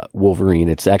Wolverine.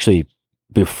 It's actually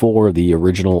before the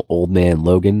original Old Man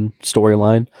Logan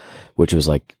storyline, which was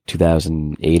like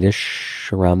 2008-ish,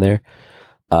 around there.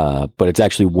 But it's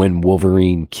actually when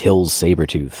Wolverine kills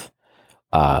Sabretooth.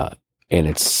 And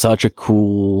it's such a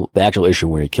cool, the actual issue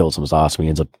where he kills him is awesome.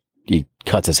 He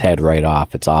cuts his head right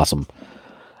off. It's awesome.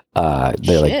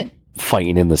 They're like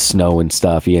fighting in the snow and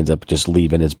stuff. He ends up just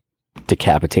leaving his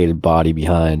decapitated body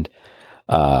behind.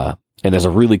 And there's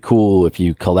a really cool, if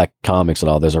you collect comics at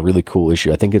all, there's a really cool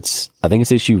issue. I think it's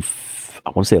issue, I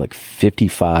want to say like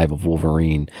 55 of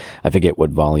Wolverine. I forget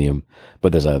what volume,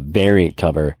 but there's a variant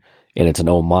cover and it's an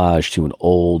homage to an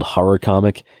old horror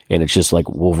comic. And it's just like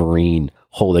Wolverine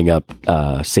holding up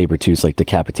Sabretooth's like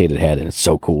decapitated head. And it's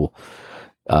so cool.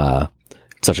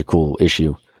 Such a cool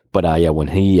issue. But yeah, when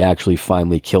he actually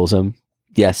finally kills him,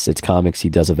 yes, it's comics. He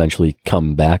does eventually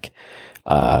come back.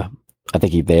 I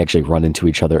think they actually run into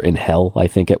each other in hell, I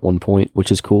think, at one point,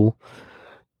 which is cool.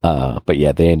 But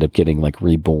yeah, they end up getting like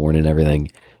reborn and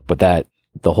everything. But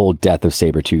the whole death of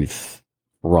Sabretooth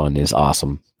run is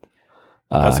awesome.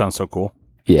 That sounds so cool.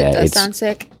 Yeah, That sounds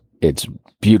sick. it's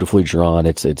beautifully drawn.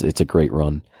 It's a great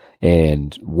run.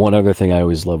 And one other thing I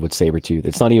always love with Sabretooth,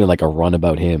 it's not even like a run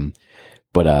about him,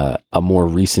 but a more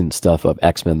recent stuff of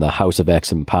X-Men, the House of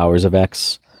X and Powers of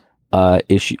X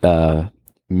issue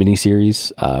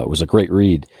miniseries was a great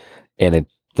read. And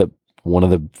one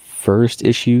of the first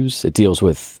issues, it deals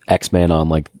with X-Men on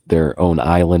like their own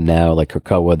island now, like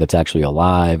Krakoa, that's actually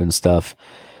alive and stuff.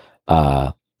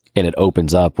 And it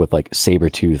opens up with like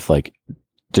Sabretooth like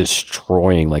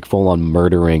destroying, like full on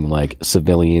murdering like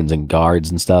civilians and guards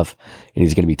and stuff. And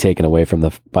he's going to be taken away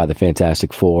by the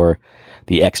Fantastic Four.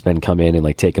 The X-Men come in and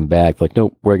like take him back. Like,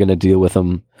 nope, we're going to deal with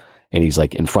him. And he's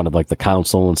like in front of like the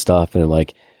council and stuff. And they're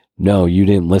like, no, you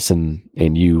didn't listen.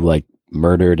 And you like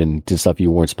murdered and did stuff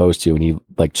you weren't supposed to. And he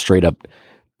like straight up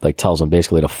like tells them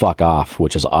basically to fuck off,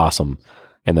 which is awesome.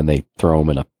 And then they throw him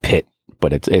in a pit.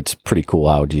 But it's pretty cool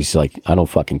how he's like, I don't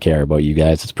fucking care about you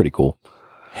guys. It's pretty cool.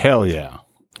 Hell yeah.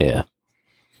 Yeah.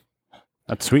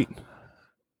 That's sweet.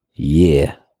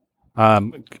 Yeah.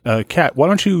 Kat, why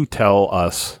don't you tell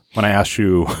us, when I asked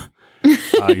you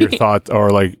your thoughts,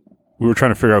 or like we were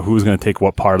trying to figure out who was going to take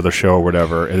what part of the show or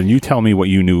whatever, and then you tell me what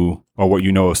you knew or what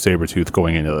you know of Sabretooth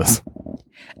going into this.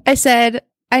 I said,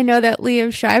 I know that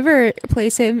Liam Shriver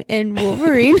plays him in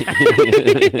Wolverine.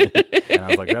 And I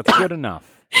was like, that's good enough.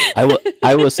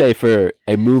 I will say, for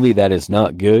a movie that is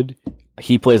not good,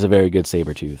 he plays a very good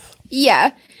Sabretooth.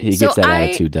 Yeah. He gets that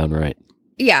attitude done right.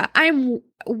 Yeah, I'm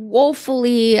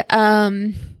woefully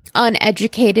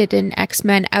uneducated in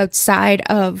X-Men outside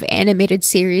of animated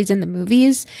series and the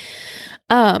movies.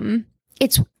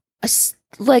 It's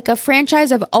like a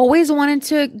franchise I've always wanted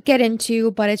to get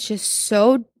into, but it's just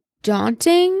so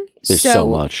daunting. There's so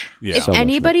much. Yeah. If So much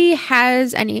anybody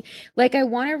has any, like, I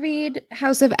want to read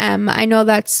House of M. I know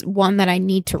that's one that I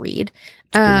need to read.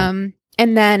 And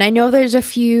then I know there's a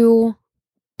few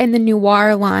in the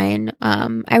noir line.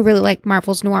 I really like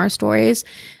Marvel's noir stories.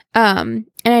 And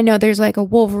I know there's like a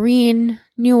Wolverine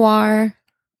noir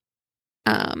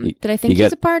that I think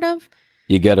he's a part of.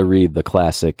 You got to read the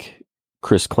classic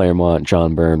Chris Claremont,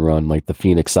 John Byrne run, like the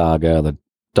Phoenix Saga, the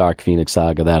Dark Phoenix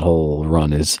Saga. That whole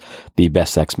run is the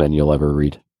best X-Men you'll ever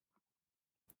read.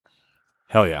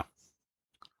 Hell yeah.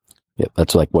 Yeah,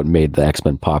 that's like what made the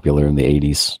X-Men popular in the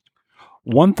 80s.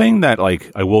 One thing that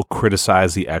like I will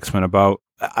criticize the X-Men about,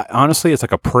 honestly, it's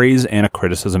like a praise and a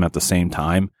criticism at the same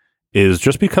time, is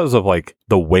just because of like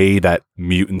the way that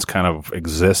mutants kind of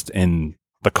exist in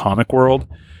the comic world.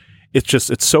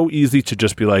 It's so easy to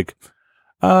just be like,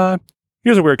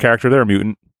 here's a weird character, they're a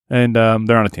mutant, and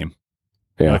they're on a team.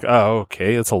 Yeah. You're like, oh,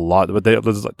 okay, it's a lot, but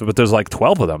there's like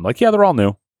 12 of them. Like, yeah, they're all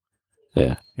new.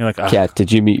 Yeah. You're like, Kat,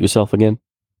 did you mute yourself again?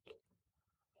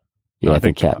 Yeah, I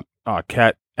think Kat.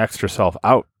 Kat X'd herself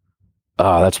out.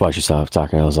 Oh, that's why she stopped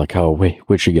talking. I was like, oh, wait,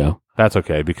 where'd she go? That's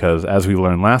okay, because as we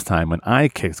learned last time when I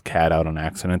kicked Kat out on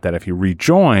accident, that if you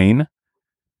rejoin,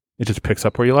 it just picks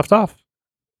up where you left off.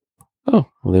 Oh,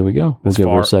 well, there we go. We'll As give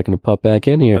her far- a second to pop back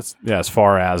in here. As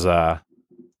far as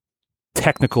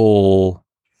technical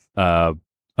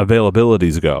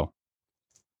availabilities go.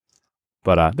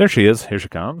 But there she is. Here she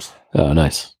comes. Oh,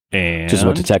 nice. And Just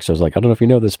about to text her. I was like, I don't know if you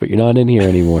know this, but you're not in here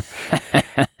anymore.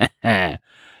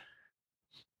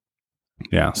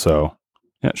 yeah, so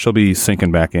yeah, she'll be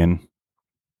sinking back in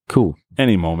Cool.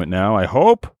 any moment now, I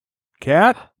hope.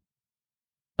 Cat?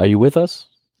 Are you with us?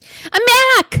 I'm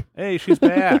back. Hey, she's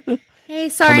back. Hey,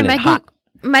 sorry, Coming in hot.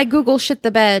 my Google shit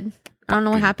the bed. I don't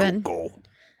know what happened. Go.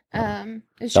 It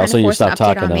was trying Also, to you force an stopped update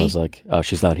talking. on I me. was like, oh,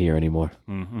 she's not here anymore.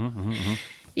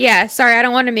 Yeah, sorry, I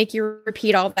don't want to make you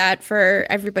repeat all that for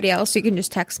everybody else. You can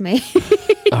just text me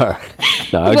All right.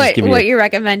 No, I was what you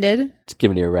recommended. just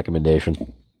giving you a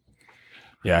recommendation.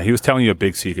 Yeah, he was telling you a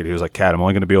big secret. He was like, Cat, I'm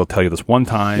only going to be able to tell you this one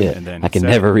time. Yeah, And then I can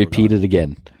never repeat it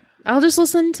again. I'll just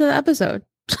listen to the episode.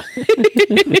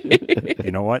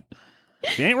 You know what?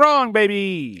 She ain't wrong,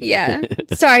 baby. Yeah.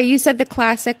 Sorry, you said the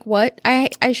classic what I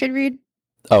should read?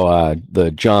 Oh, the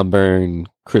John Byrne,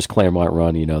 Chris Claremont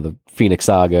run, the Phoenix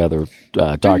Saga, the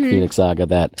Dark Mhm. Phoenix Saga,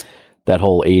 that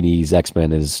whole 80s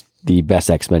X-Men is the best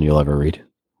X-Men you'll ever read.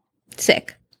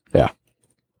 Sick.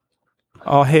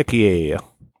 Oh, heck yeah.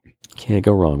 Can't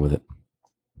go wrong with it.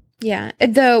 Yeah.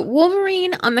 The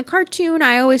Wolverine on the cartoon,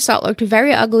 I always thought looked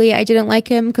very ugly. I didn't like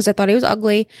him because I thought he was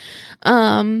ugly.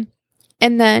 And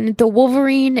then the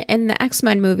Wolverine in the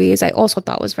X-Men movies, I also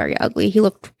thought was very ugly. He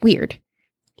looked weird.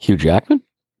 Hugh Jackman?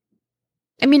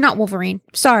 I mean, not Wolverine.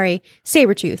 Sorry.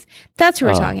 Sabretooth. That's who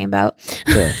we're Oh. talking about.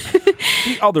 Yeah.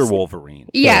 The other Wolverine.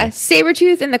 Yeah,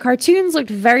 Sabretooth in the cartoons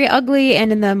looked very ugly,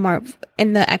 and in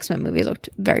the X-Men movies looked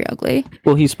very ugly.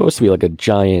 Well, he's supposed to be like a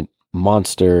giant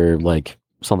monster, like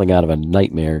something out of a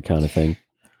nightmare kind of thing.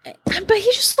 But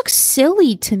he just looks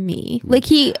silly to me.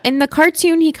 Like in the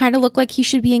cartoon, he kind of looked like he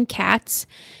should be in Cats.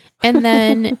 And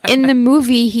then in the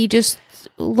movie, he just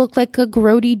looked like a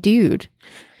grody dude.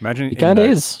 Imagine He kind of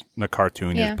is. in the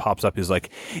cartoon, Yeah. it pops up. He's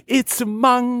like, "It's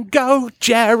Mungo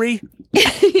Jerry."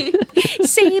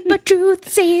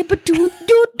 Sabretooth, do,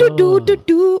 do, do, do,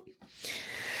 do.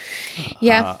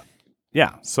 Yeah.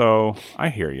 Yeah. So I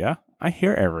hear ya. I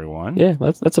hear everyone. Yeah,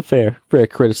 that's a fair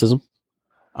criticism.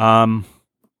 I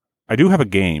do have a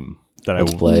game that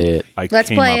Let's play it. Let's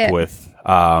came play up it. with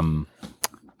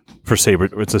for Saber.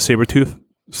 It's a Sabretooth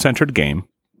centered game.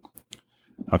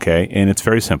 Okay, and it's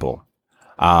very simple.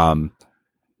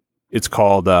 It's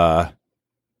called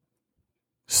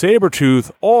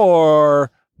Sabretooth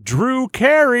or Drew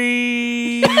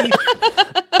Carey.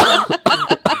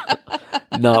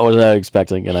 Not what I was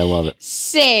expecting, and I love it.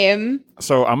 Same.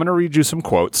 So I'm going to read you some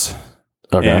quotes,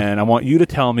 Okay. and I want you to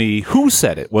tell me who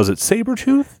said it. Was it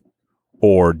Sabretooth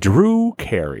or Drew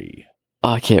Carey? Oh,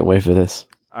 I can't wait for this.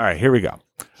 All right, here we go.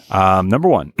 Number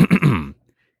one.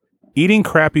 Eating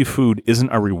crappy food isn't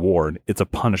a reward, it's a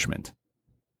punishment.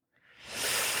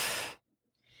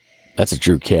 That's a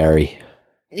Drew Carey.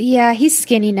 Yeah, he's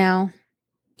skinny now.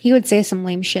 He would say some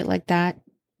lame shit like that.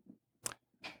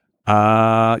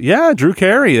 Yeah, Drew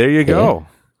Carey. There you go.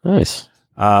 Nice.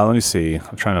 Let me see.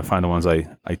 I'm trying to find the ones I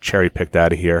cherry picked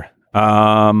out of here.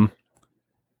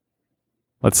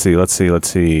 Let's see. Where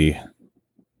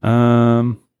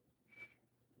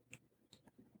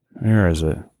is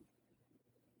it?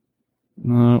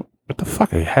 No, what the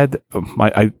fuck? I had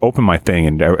I opened my thing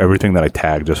and everything that I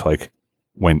tagged just like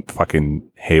went fucking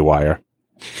haywire.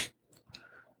 You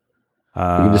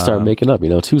can just start making up.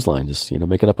 It's whose line? Just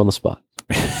make it up on the spot.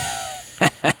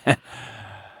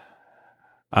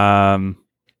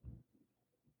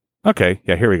 Okay,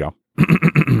 yeah, here we go.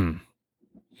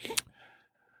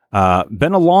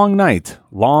 Been a long night.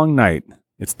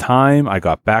 It's time I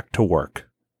got back to work.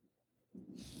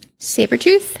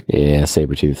 Sabretooth? Yeah,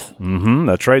 Sabretooth. Mm-hmm,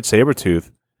 that's right,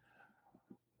 Sabretooth.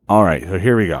 All right, so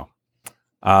here we go.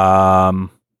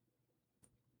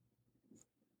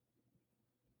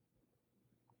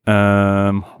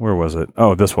 Where was it?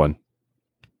 Oh, this one.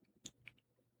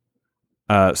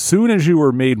 Soon as you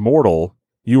were made mortal,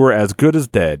 you were as good as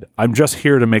dead. I'm just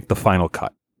here to make the final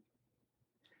cut.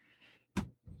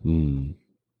 It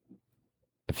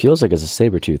feels like it's a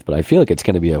Sabretooth, but I feel like it's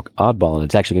going to be an oddball, and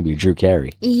it's actually going to be Drew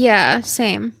Carey. Yeah,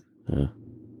 same.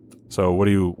 So what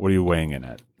are you weighing in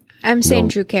at? I'm saying No.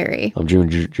 Drew Carey. I'm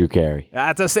Drew Carey.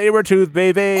 That's a Sabretooth,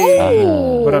 baby.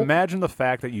 Ooh. But imagine the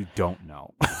fact that you don't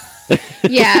know.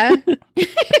 Yeah.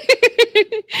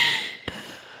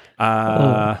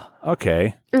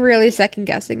 Okay. Really second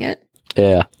guessing it.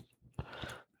 Yeah.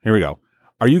 Here we go.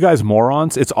 Are you guys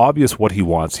morons? It's obvious what he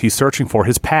wants. He's searching for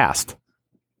his past.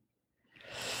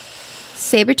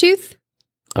 Sabretooth?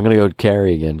 I'm going to go with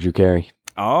Carey again, Drew Carey.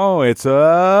 Oh, it's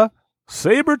a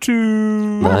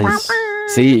Sabretooth. Nice.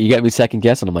 See, you got me second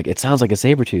guessing. I'm like, it sounds like a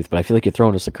Sabretooth, but I feel like you're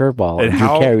throwing us a curveball. And And Drew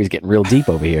how- Carey's getting real deep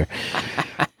over here.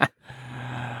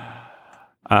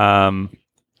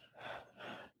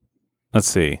 Let's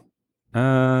see.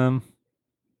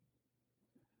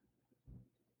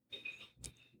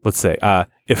 Let's say,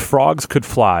 if frogs could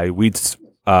fly, we'd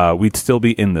still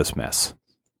be in this mess.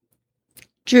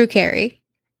 Drew Carey.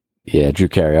 Yeah, Drew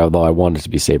Carey, although I wanted it to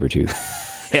be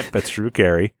Sabretooth. Yep, that's Drew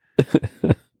Carey.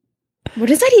 What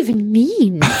does that even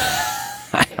mean?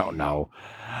 I don't know.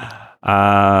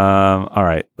 All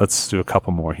right, let's do a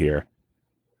couple more here.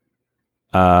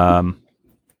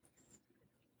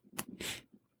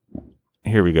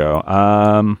 Here we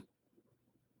go.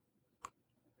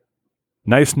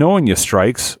 Nice knowing you,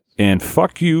 Strikes, and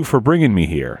fuck you for bringing me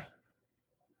here.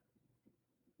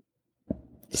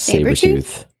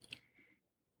 Sabretooth?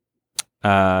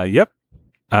 Yep.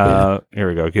 Here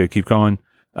we go. Okay, keep going.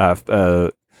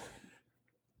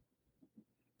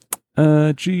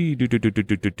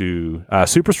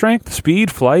 Super strength,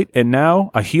 speed, flight, and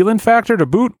now a healing factor to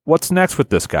boot. What's next with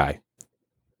this guy?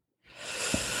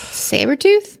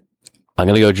 Sabretooth? I'm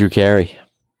going to go Drew Carey.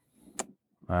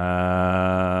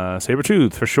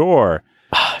 Sabretooth for sure.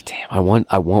 Ah, damn, I want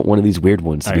one of these weird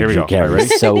ones to All right, be here we Drew go. Carey. All right,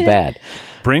 ready? So bad.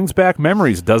 Brings back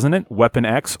memories, doesn't it? Weapon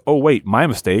X. Oh wait, my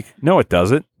mistake. No, it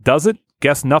doesn't. Does it?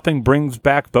 Guess nothing brings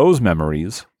back those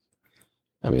memories.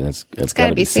 I mean, that's gotta got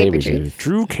to be be Sabretooth. Sabretooth.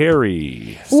 Drew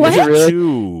Carey. What? Season Really?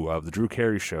 2 of the Drew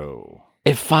Carey Show.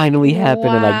 It finally happened,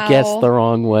 and I guessed Wow. the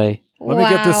wrong way. Let me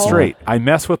get this Wow. straight. I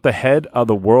mess with the head of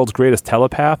the world's greatest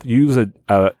telepath, use and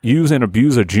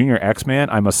abuse a junior X-Man.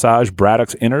 I massage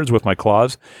Braddock's innards with my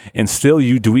claws, and still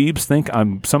you dweebs think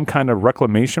I'm some kind of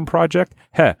reclamation project?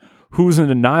 Heh, who's in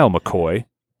denial, McCoy?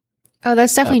 Oh,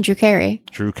 that's definitely Drew Carey.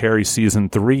 Drew Carey Season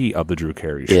 3 of the Drew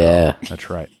Carey Show. Yeah. That's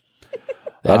right.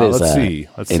 That is let's a see.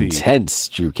 Let's see. intense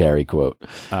Drew Carey quote.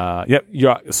 Yep.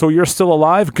 Yeah. So you're still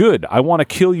alive? Good. I want to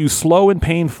kill you slow and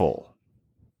painful.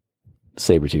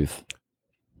 Sabretooth.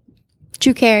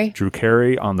 Drew Carey. Drew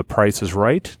Carey on The Price is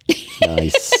Right.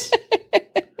 Nice.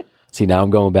 See, now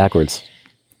I'm going backwards.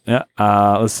 Yeah.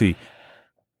 Let's see.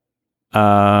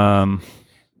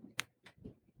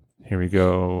 Here we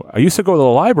go. I used to go to the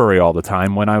library all the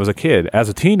time when I was a kid. As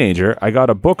a teenager, I got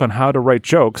a book on how to write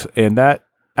jokes, and that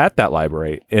at that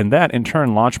library, and that in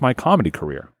turn launched my comedy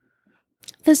career.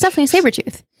 That's definitely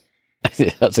Sabretooth.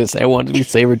 I was gonna say I wanted to be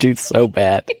Sabretooth so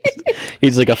bad.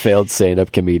 He's like a failed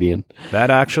stand-up comedian. That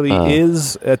actually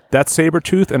is that's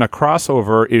Sabretooth in a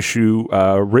crossover issue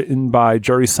written by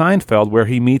Jerry Seinfeld where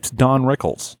he meets Don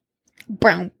Rickles.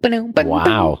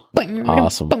 Wow.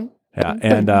 Awesome. Yeah,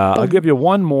 and I'll give you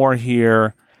one more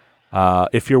here.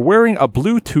 If you're wearing a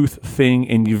Bluetooth thing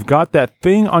and you've got that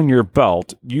thing on your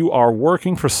belt, you are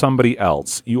working for somebody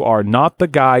else. You are not the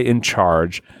guy in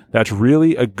charge. That's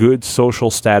really a good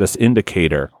social status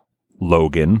indicator,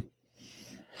 Logan.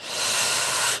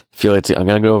 Feel like I'm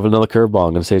gonna go with another curveball.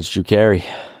 I'm gonna say it's Drew Carey.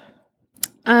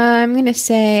 I'm going to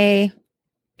say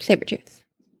Sabretooth.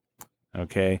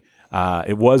 Okay.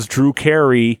 It was Drew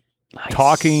Carey Nice.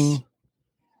 talking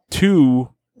to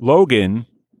Logan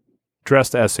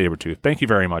dressed as Sabretooth. Thank you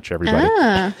very much, everybody.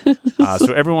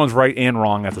 So everyone's right and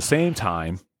wrong at the same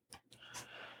time.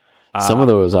 Some of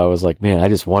those I was like, man, I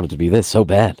just wanted to be this so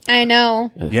bad. I know.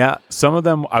 Yeah, some of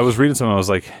them I was reading some. I was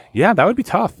like, yeah, that would be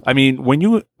tough. I mean,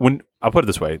 when I'll put it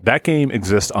this way, that game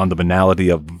exists on the banality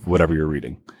of whatever you're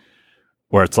reading,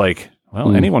 where it's like,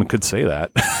 well, anyone could say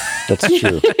that. That's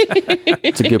true.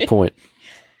 It's a good point.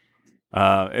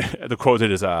 The quote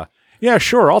is, "Yeah,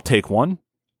 sure, I'll take one."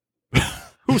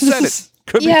 Who said it?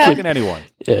 Could Yeah. be freaking anyone.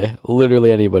 Yeah,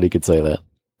 literally anybody could say that.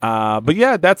 But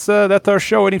yeah, that's our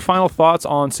show. Any final thoughts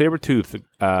on Sabretooth,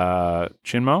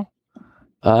 Chinmo?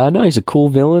 No, he's a cool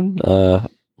villain.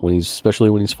 Especially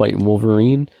when he's fighting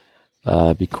Wolverine.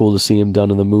 It'd be cool to see him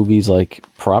done in the movies like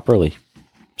properly.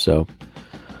 So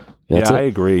that's I it.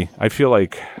 agree. I feel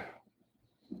like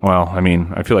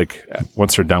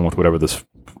once they're done with whatever this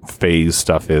phase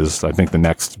stuff is, I think the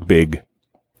next big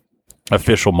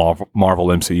official Marvel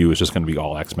MCU is just going to be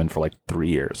all X-Men for like 3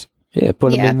 years. Yeah,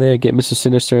 put him Yeah. in there, get Mr.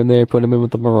 Sinister in there, put him in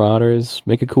with the Marauders,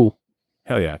 make it cool.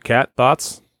 Hell yeah. Kat,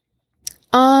 thoughts?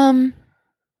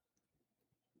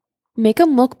 Make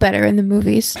him look better in the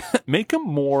movies. Make him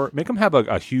have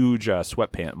a huge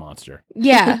sweatpant monster.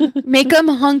 Yeah. Make him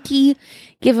hunky,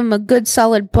 give him a good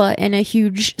solid butt and a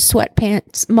huge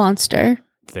sweatpants monster.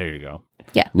 There you go.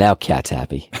 Now Cat's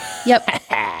happy. Yep.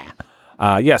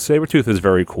 Yeah, Sabretooth is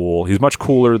very cool. He's much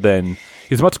cooler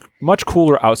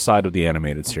outside of the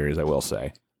animated series, I will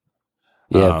say.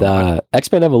 Yeah, the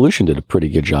X-Men Evolution did a pretty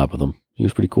good job with him. He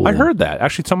was pretty cool. I though. heard that.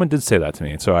 Actually, someone did say that to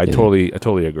me, so I Yeah.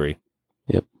 totally agree.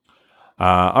 Yep.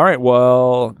 All right,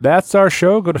 well, that's our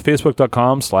show. Go to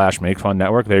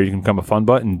facebook.com/MakeFunNetwork. There you can become a fun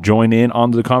butt and join in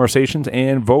on the conversations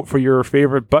and vote for your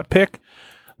favorite butt pick.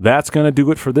 That's going to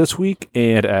do it for this week.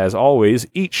 And as always,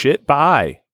 eat shit. Bye.